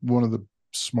think one of the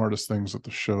smartest things that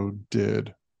the show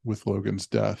did with Logan's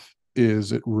death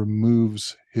is it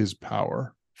removes his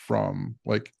power from,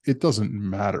 like, it doesn't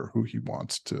matter who he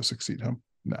wants to succeed him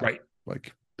now. Right.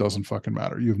 Like, doesn't fucking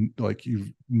matter. You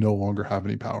no longer have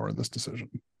any power in this decision.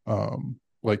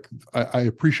 Like I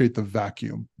appreciate the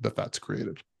vacuum that's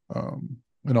created,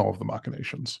 and all of the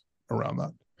machinations around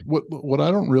that. What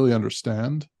I don't really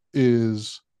understand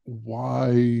is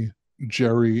why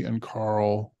Jerry and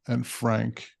Carl and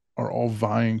Frank are all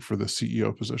vying for the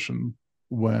CEO position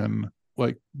when,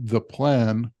 like, the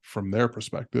plan from their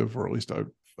perspective, or at least I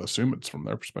assume it's from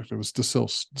their perspective, is to still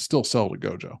sell to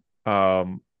Gojo.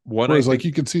 Whereas, like,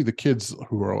 you can see the kids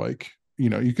who are like,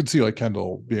 you can see like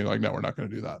Kendall being like, no, we're not going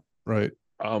to do that, right?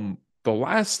 The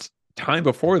last time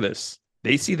before this,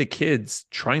 they see the kids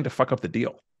trying to fuck up the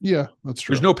deal. Yeah, that's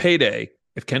true. There's no payday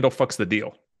if Kendall fucks the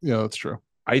deal. Yeah, that's true.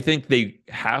 I think they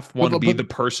half want to be the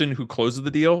person who closes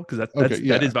the deal, because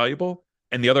that is valuable,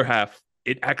 and the other half,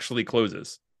 it actually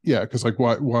closes. Yeah, because like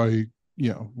why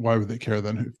would they care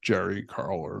then if Jerry,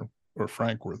 Carl, or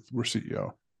Frank were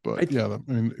CEO? But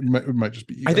it might just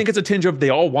be ego. I think it's a tinge of they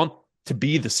all want to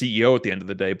be the CEO at the end of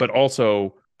the day, but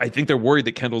also I think they're worried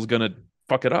that Kendall's gonna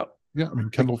fuck it up. Yeah, I mean,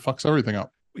 Kendall fucks everything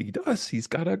up. He does. He's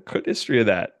got a good history of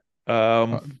that.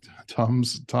 Tom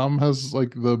has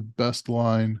like the best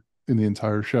line in the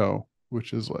entire show,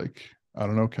 which is like, I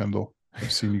don't know, Kendall,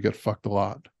 I've seen you get fucked a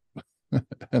lot,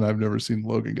 and I've never seen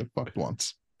Logan get fucked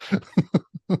once.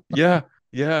 yeah.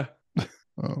 And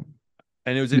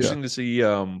it was interesting to see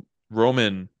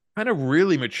Roman kind of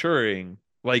really maturing.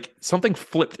 Like, something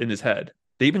flipped in his head.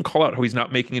 They even call out how he's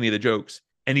not making any of the jokes,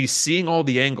 and he's seeing all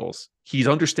the angles. He's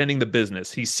understanding the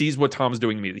business. He sees what Tom's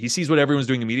doing immediately. He sees what everyone's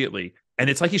doing immediately, and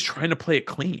it's like he's trying to play it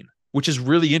clean, which is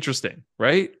really interesting,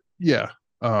 right? Yeah.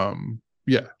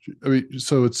 Yeah. I mean,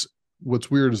 so what's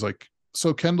weird is like,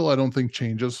 so Kendall, I don't think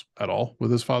changes at all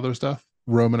with his father's death.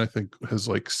 Roman, I think, has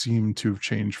like seemed to have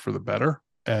changed for the better.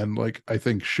 And like, I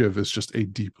think Shiv is just a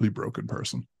deeply broken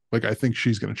person. Like, I think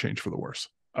she's going to change for the worse.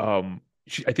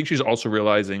 I think she's also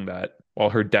realizing that while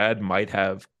her dad might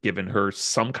have given her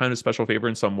some kind of special favor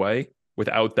in some way,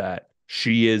 without that,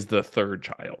 she is the third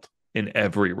child in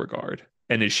every regard.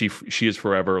 And she is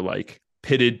forever like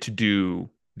pitted to do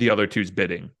the other two's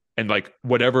bidding. And like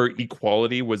whatever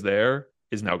equality was there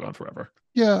is now gone forever.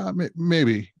 Yeah,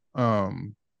 maybe. I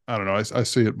don't know. I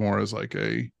see it more as like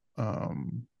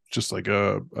just like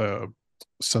a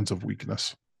sense of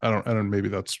weakness. I don't, maybe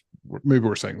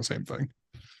we're saying the same thing.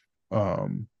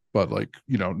 But like,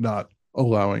 not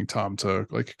allowing Tom to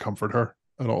like comfort her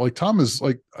at all. Like Tom is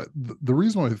like, the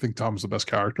reason why I think Tom's the best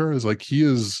character is like,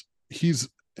 he's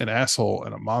an asshole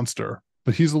and a monster,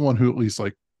 but he's the one who at least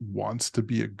like wants to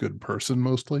be a good person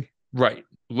mostly. Right.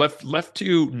 Left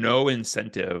to no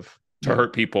incentive to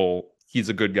hurt people. He's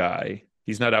a good guy.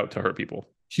 He's not out to hurt people.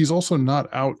 He's also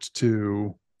not out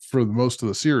to, for most of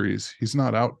the series, he's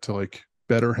not out to like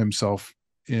better himself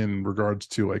in regards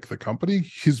to like the company.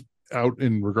 He's out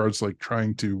in regards to like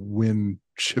trying to win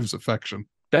Shiv's affection.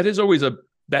 That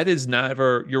is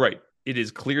never, you're right. It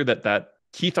is clear that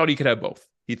he thought he could have both.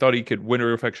 He thought he could win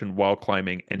her affection while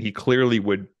climbing, and he clearly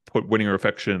would put winning her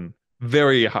affection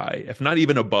very high, if not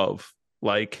even above,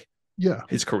 like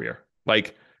his career.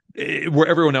 Like where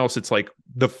everyone else, it's like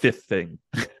the fifth thing,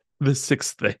 the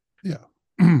sixth thing.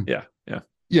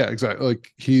 Yeah, exactly.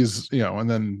 Like he's, and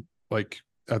then like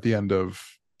at the end of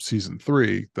season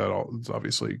 3, that all is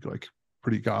obviously like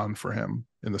pretty gone for him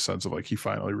in the sense of like he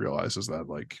finally realizes that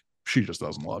like she just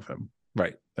doesn't love him,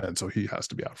 right? And so he has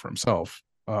to be out for himself.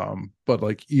 But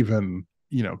like even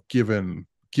given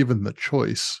the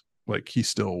choice, like he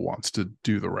still wants to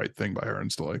do the right thing by her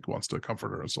and still like wants to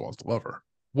comfort her and still wants to love her.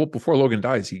 Well, before Logan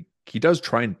dies, he does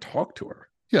try and talk to her.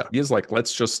 Yeah, he is like,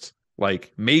 let's just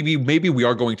like maybe we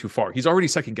are going too far. He's already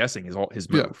second guessing his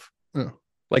move. Yeah.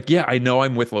 Like, yeah, I know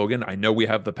I'm with Logan. I know we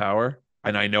have the power,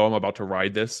 and I know I'm about to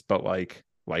ride this, but like,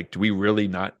 do we really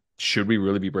not? Should we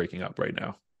really be breaking up right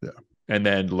now? Yeah. And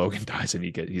then Logan dies, and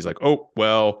he's like, oh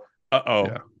well,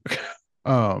 Yeah.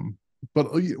 But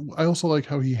I also like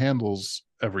how he handles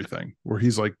everything, where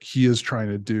he's like he is trying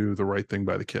to do the right thing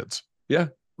by the kids. Yeah.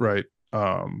 Right.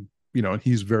 And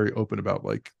he's very open about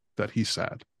like that he's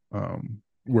sad.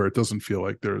 Where it doesn't feel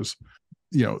like there's,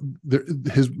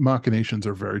 his machinations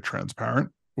are very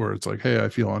transparent. Where it's like, hey, I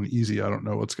feel uneasy. I don't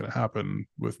know what's going to happen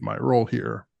with my role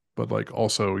here. But like,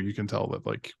 also you can tell that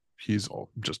like he's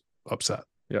all just upset.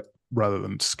 Yep. Rather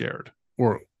than scared,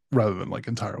 or rather than like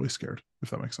entirely scared, if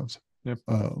that makes sense. Yep.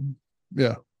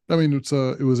 Yeah. I mean,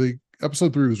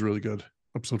 episode 3 was really good.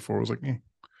 Episode 4 was like,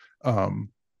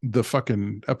 the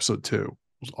fucking episode 2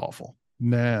 was awful.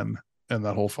 Nan and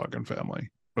that whole fucking family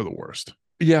are the worst.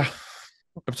 Yeah.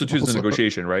 Episode 2 is the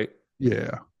negotiation, right?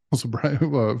 Yeah. Also,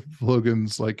 Brian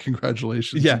Logan's like,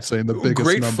 congratulations. Yeah. Saying the biggest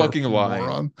great number. Fucking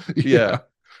line. Yeah.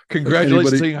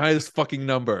 Congratulations, saying highest fucking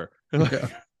number. Yeah.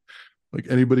 Like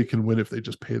anybody can win if they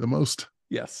just pay the most.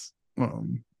 Yes.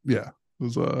 Yeah.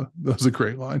 That was a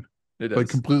great line. It is. Like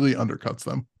completely undercuts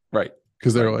them. Right.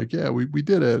 Because they're like, yeah, we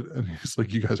did it. And he's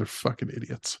like, you guys are fucking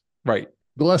idiots. Right.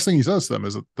 The last thing he says to them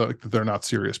is that they're not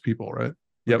serious people, right?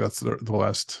 Yep. Like that's the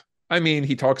last. I mean,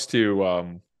 he talks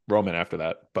to Roman after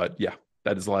that, but yeah,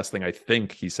 that is the last thing I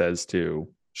think he says to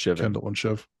Shiv. Kendall and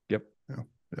Shiv. Yep.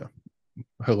 Yeah.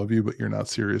 I love you, but you're not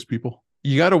serious people.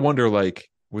 You got to wonder, like,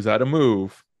 was that a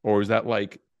move, or was that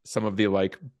like some of the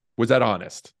like, was that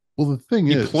honest? Well, the thing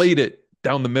is, he played it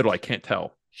down the middle. I can't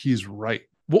tell. He's right.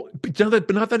 Well, but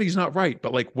not that he's not right,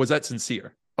 but like, was that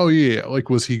sincere? Oh yeah. Like,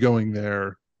 was he going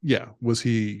there? Yeah. Was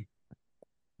he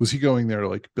going there to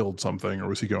like build something, or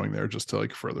was he going there just to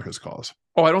like further his cause?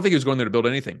 Oh, I don't think he was going there to build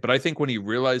anything, but I think when he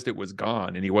realized it was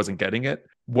gone and he wasn't getting it,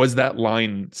 was that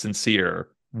line sincere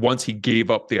once he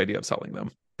gave up the idea of selling them?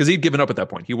 Because he'd given up at that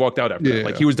point. He walked out after that.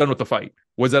 Like he was done with the fight.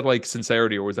 Was that like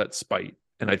sincerity, or was that spite?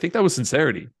 And I think that was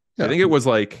sincerity. Yeah. I think it was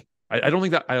like, I don't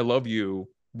think that I love you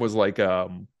was like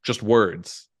just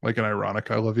words. Like an ironic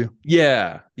I love you.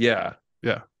 Yeah.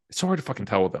 It's so hard to fucking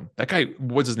tell with him. That guy,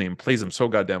 what's his name, plays him so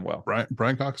goddamn well.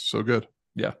 Brian Cox, so good.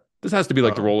 Yeah. This has to be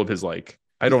like the role of his, like,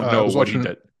 I don't know what he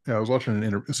did. Yeah, I was watching an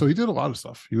interview. So he did a lot of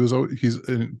stuff. He's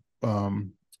in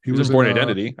He was in Born in,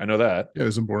 Identity. I know that. Yeah, he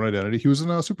was in Born Identity. He was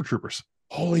in Super Troopers.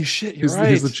 Holy shit, you're He's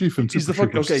right. the chief in He's Super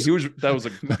the fuck. Troopers. Okay, that was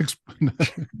a next.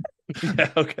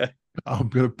 yeah. Okay. I'm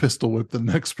gonna pistol whip the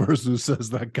next person who says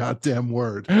that goddamn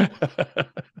word.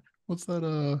 What's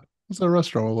that? What's that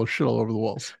restaurant with a little shit all over the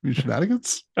walls? You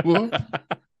shenanigans? What?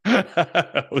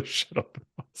 Oh, shut up.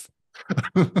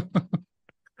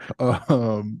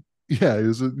 Yeah,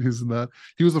 he's in that.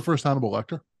 He was the first Hannibal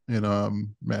Lecter in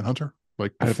Manhunter,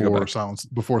 like I have to go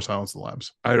before back. Silence the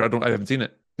Lambs. I haven't seen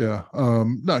it. Yeah.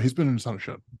 No, he's been in a ton of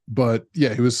shit. But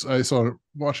yeah, I saw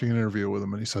watching an interview with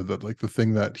him and he said that like the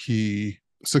thing that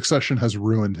Succession has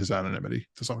ruined his anonymity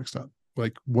to some extent.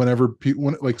 Like whenever people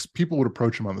would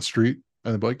approach him on the street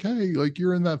and they'd be like, hey, like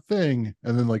you're in that thing.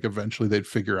 And then like eventually they'd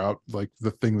figure out like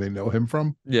the thing they know him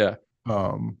from. Yeah.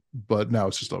 But now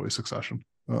it's just always Succession.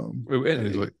 And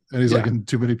he's like, yeah. and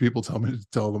too many people tell me to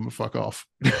tell them to fuck off.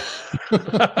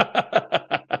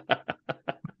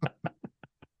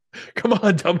 Come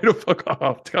on, tell me to fuck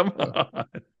off. Come on.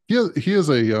 He has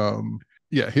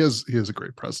a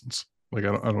great presence. Like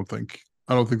I don't think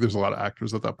there's a lot of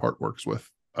actors that part works with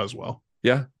as well.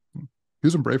 Yeah. He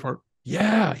was in Braveheart.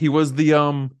 Yeah, he was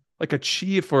the like a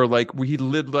chief or like he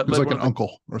led He was like an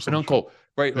uncle or something. An uncle,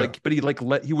 right? Yeah. Like, but he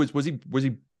was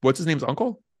he what's his name's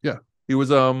uncle? Yeah, he was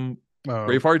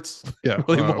Braveheart's. Yeah,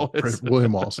 William Wallace.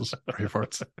 William Wallace's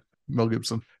Braveheart's. Mel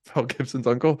Gibson. Mel Gibson's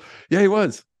uncle. Yeah, he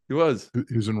was. He was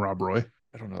in Rob Roy.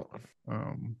 I don't know.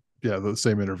 Yeah, the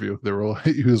same interview. They were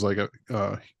he was like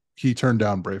he turned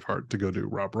down Braveheart to go do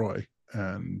Rob Roy,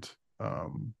 and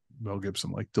Mel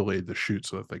Gibson like delayed the shoot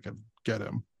so that they could get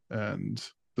him. And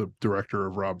the director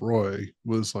of Rob Roy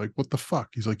was like, "What the fuck?"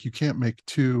 He's like, "You can't make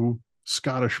two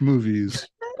Scottish movies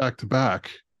back to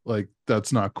back. Like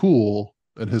that's not cool."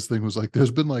 And his thing was like,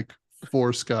 "There's been like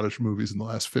 4 Scottish movies in the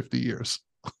last 50 years.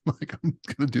 Like I'm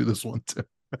gonna do this one too."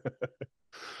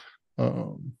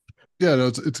 Yeah, no,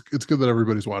 it's good that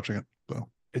everybody's watching it. So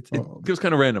it feels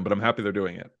kind of random, but I'm happy they're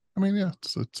doing it. I mean, yeah,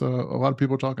 it's a lot of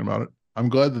people are talking about it. I'm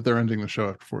glad that they're ending the show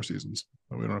after 4 seasons.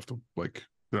 We don't have to like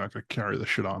they're not going to carry this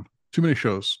shit on. Too many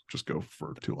shows just go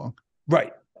for too long.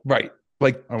 Right.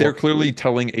 Like they're clearly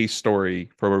telling a story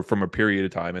from a period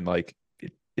of time, and like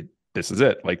this is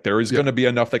it. Like there is going to be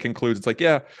enough that concludes. It's like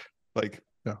yeah,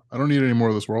 I don't need any more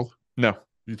of this world. No,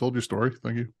 you told your story.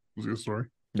 Thank you. It was a good story.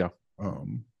 Yeah.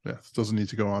 Yeah, it doesn't need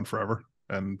to go on forever.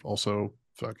 And also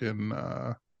fucking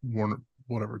Warner,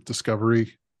 whatever,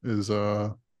 Discovery is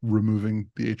removing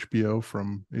the HBO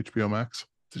from HBO Max.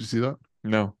 Did you see that?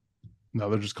 No. Now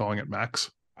they're just calling it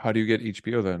Max. How do you get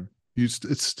HBO then?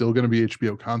 It's still going to be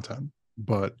HBO content,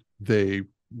 but they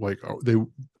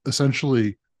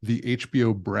essentially the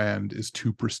HBO brand is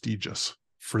too prestigious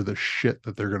for the shit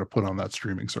that they're going to put on that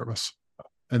streaming service.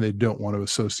 And they don't want to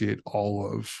associate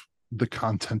all of the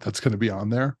content that's going to be on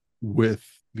there with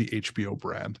the HBO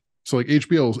brand. So like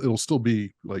HBO, it'll still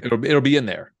be like it'll be in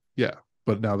there. Yeah,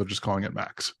 but now they're just calling it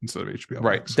Max instead of HBO.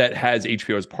 Right, Max. that has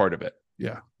HBO as part of it.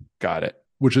 Yeah, got it.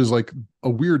 Which is like a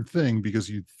weird thing because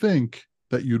you'd think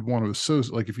that you'd want to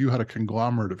associate, like if you had a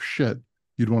conglomerate of shit,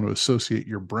 you'd want to associate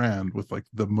your brand with like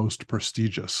the most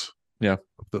prestigious of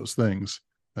those things.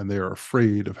 And they are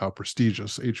afraid of how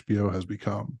prestigious HBO has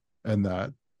become and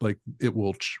that like it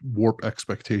will warp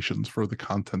expectations for the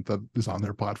content that is on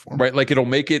their platform. Right. Like it'll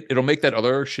make that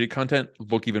other shitty content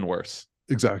look even worse.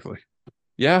 Exactly.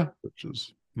 Yeah. Which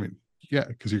is, I mean, yeah,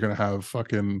 because you're going to have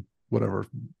fucking whatever,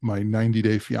 My 90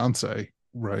 Day Fiance,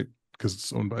 right? Because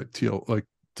it's owned by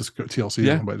TLC,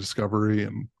 owned by Discovery,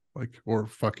 and like, or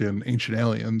fucking Ancient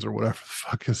Aliens or whatever the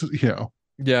fuck is it,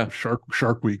 Yeah.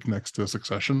 Shark Week next to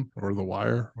Succession or The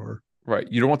Wire or. Right.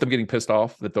 You don't want them getting pissed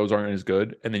off that those aren't as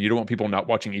good. And then you don't want people not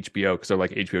watching HBO because they're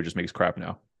like, HBO just makes crap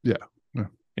now. Yeah.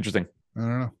 Interesting. I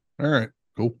don't know. All right.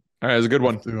 Cool. All right. That's a good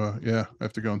one. I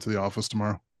have to go into the office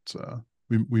tomorrow. It's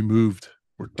we moved.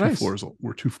 We're two floors.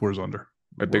 We're 2 floors under.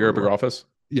 A bigger office.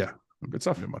 Yeah. Good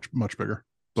stuff. Yeah, much bigger.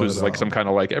 So it's like some kind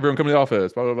of like everyone come to the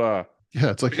office, blah, blah, blah. Yeah.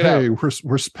 It's like, hey,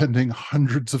 we're spending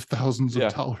hundreds of thousands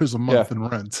of dollars a month in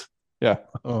rent. Yeah.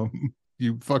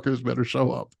 You fuckers better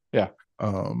show up. Yeah.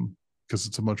 Because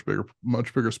it's a much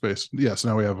bigger space. Yeah, so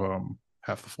now we have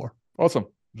half the floor. Awesome.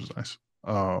 Which is nice.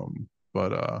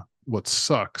 But what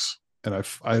sucks, and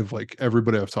I've like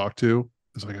everybody I've talked to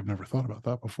is like, I've never thought about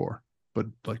that before. But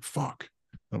like fuck.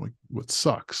 And I'm like, what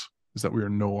sucks is that we are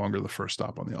no longer the first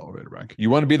stop on the elevator bank. You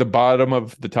want to be the bottom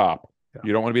of the top. Yeah.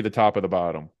 You don't want to be the top of the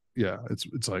bottom. Yeah,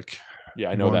 it's like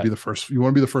I know that. You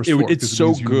want to be the first floor. It's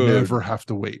so good. You never have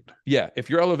to wait. Yeah, if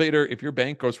your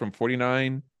bank goes from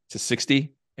 49 to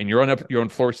 60 and you're on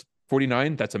floor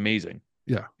 49, that's amazing.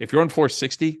 Yeah. If you're on floor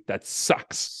 60, that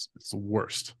sucks. It's the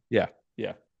worst. Yeah.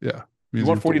 Means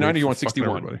want have to wait 49 or you for want fucking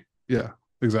 61? everybody. Yeah,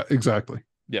 exactly.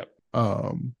 Yep.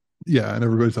 Yeah, and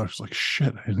everybody thought, like,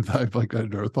 shit. And I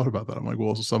never thought about that. I'm like,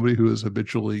 well, so somebody who is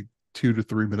habitually 2 to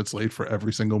 3 minutes late for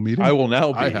every single meeting. I will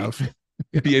now I have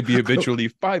be habitually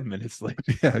 5 minutes late.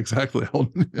 Yeah, exactly.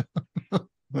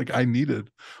 Like I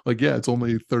needed, like, yeah, it's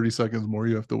only 30 seconds more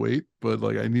you have to wait, but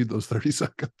like I need those 30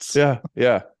 seconds.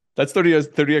 Yeah. That's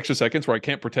 30 extra seconds where I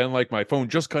can't pretend like my phone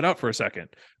just cut out for a second.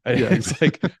 Yeah, It's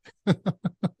like,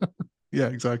 yeah,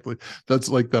 exactly. That's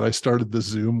like that. I started the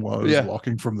Zoom while I was Yeah.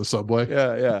 walking from the subway.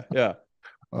 yeah.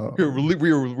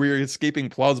 We were escaping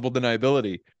plausible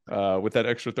deniability with that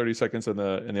extra 30 seconds in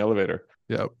the elevator.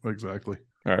 Yeah, exactly.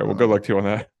 All right. Well, good luck to you on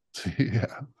that.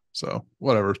 Yeah. So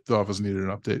whatever. The office needed an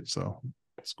update. So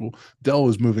it's cool. Dell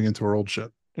is moving into her old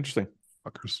shit. Interesting.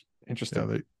 Fuckers.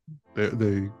 Interesting. Yeah,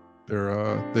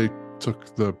 they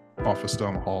took the office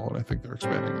down the hall, and I think they're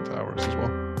expanding into ours as well.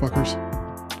 Fuckers.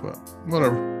 But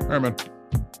whatever. All right, man.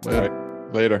 All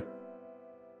right. Later.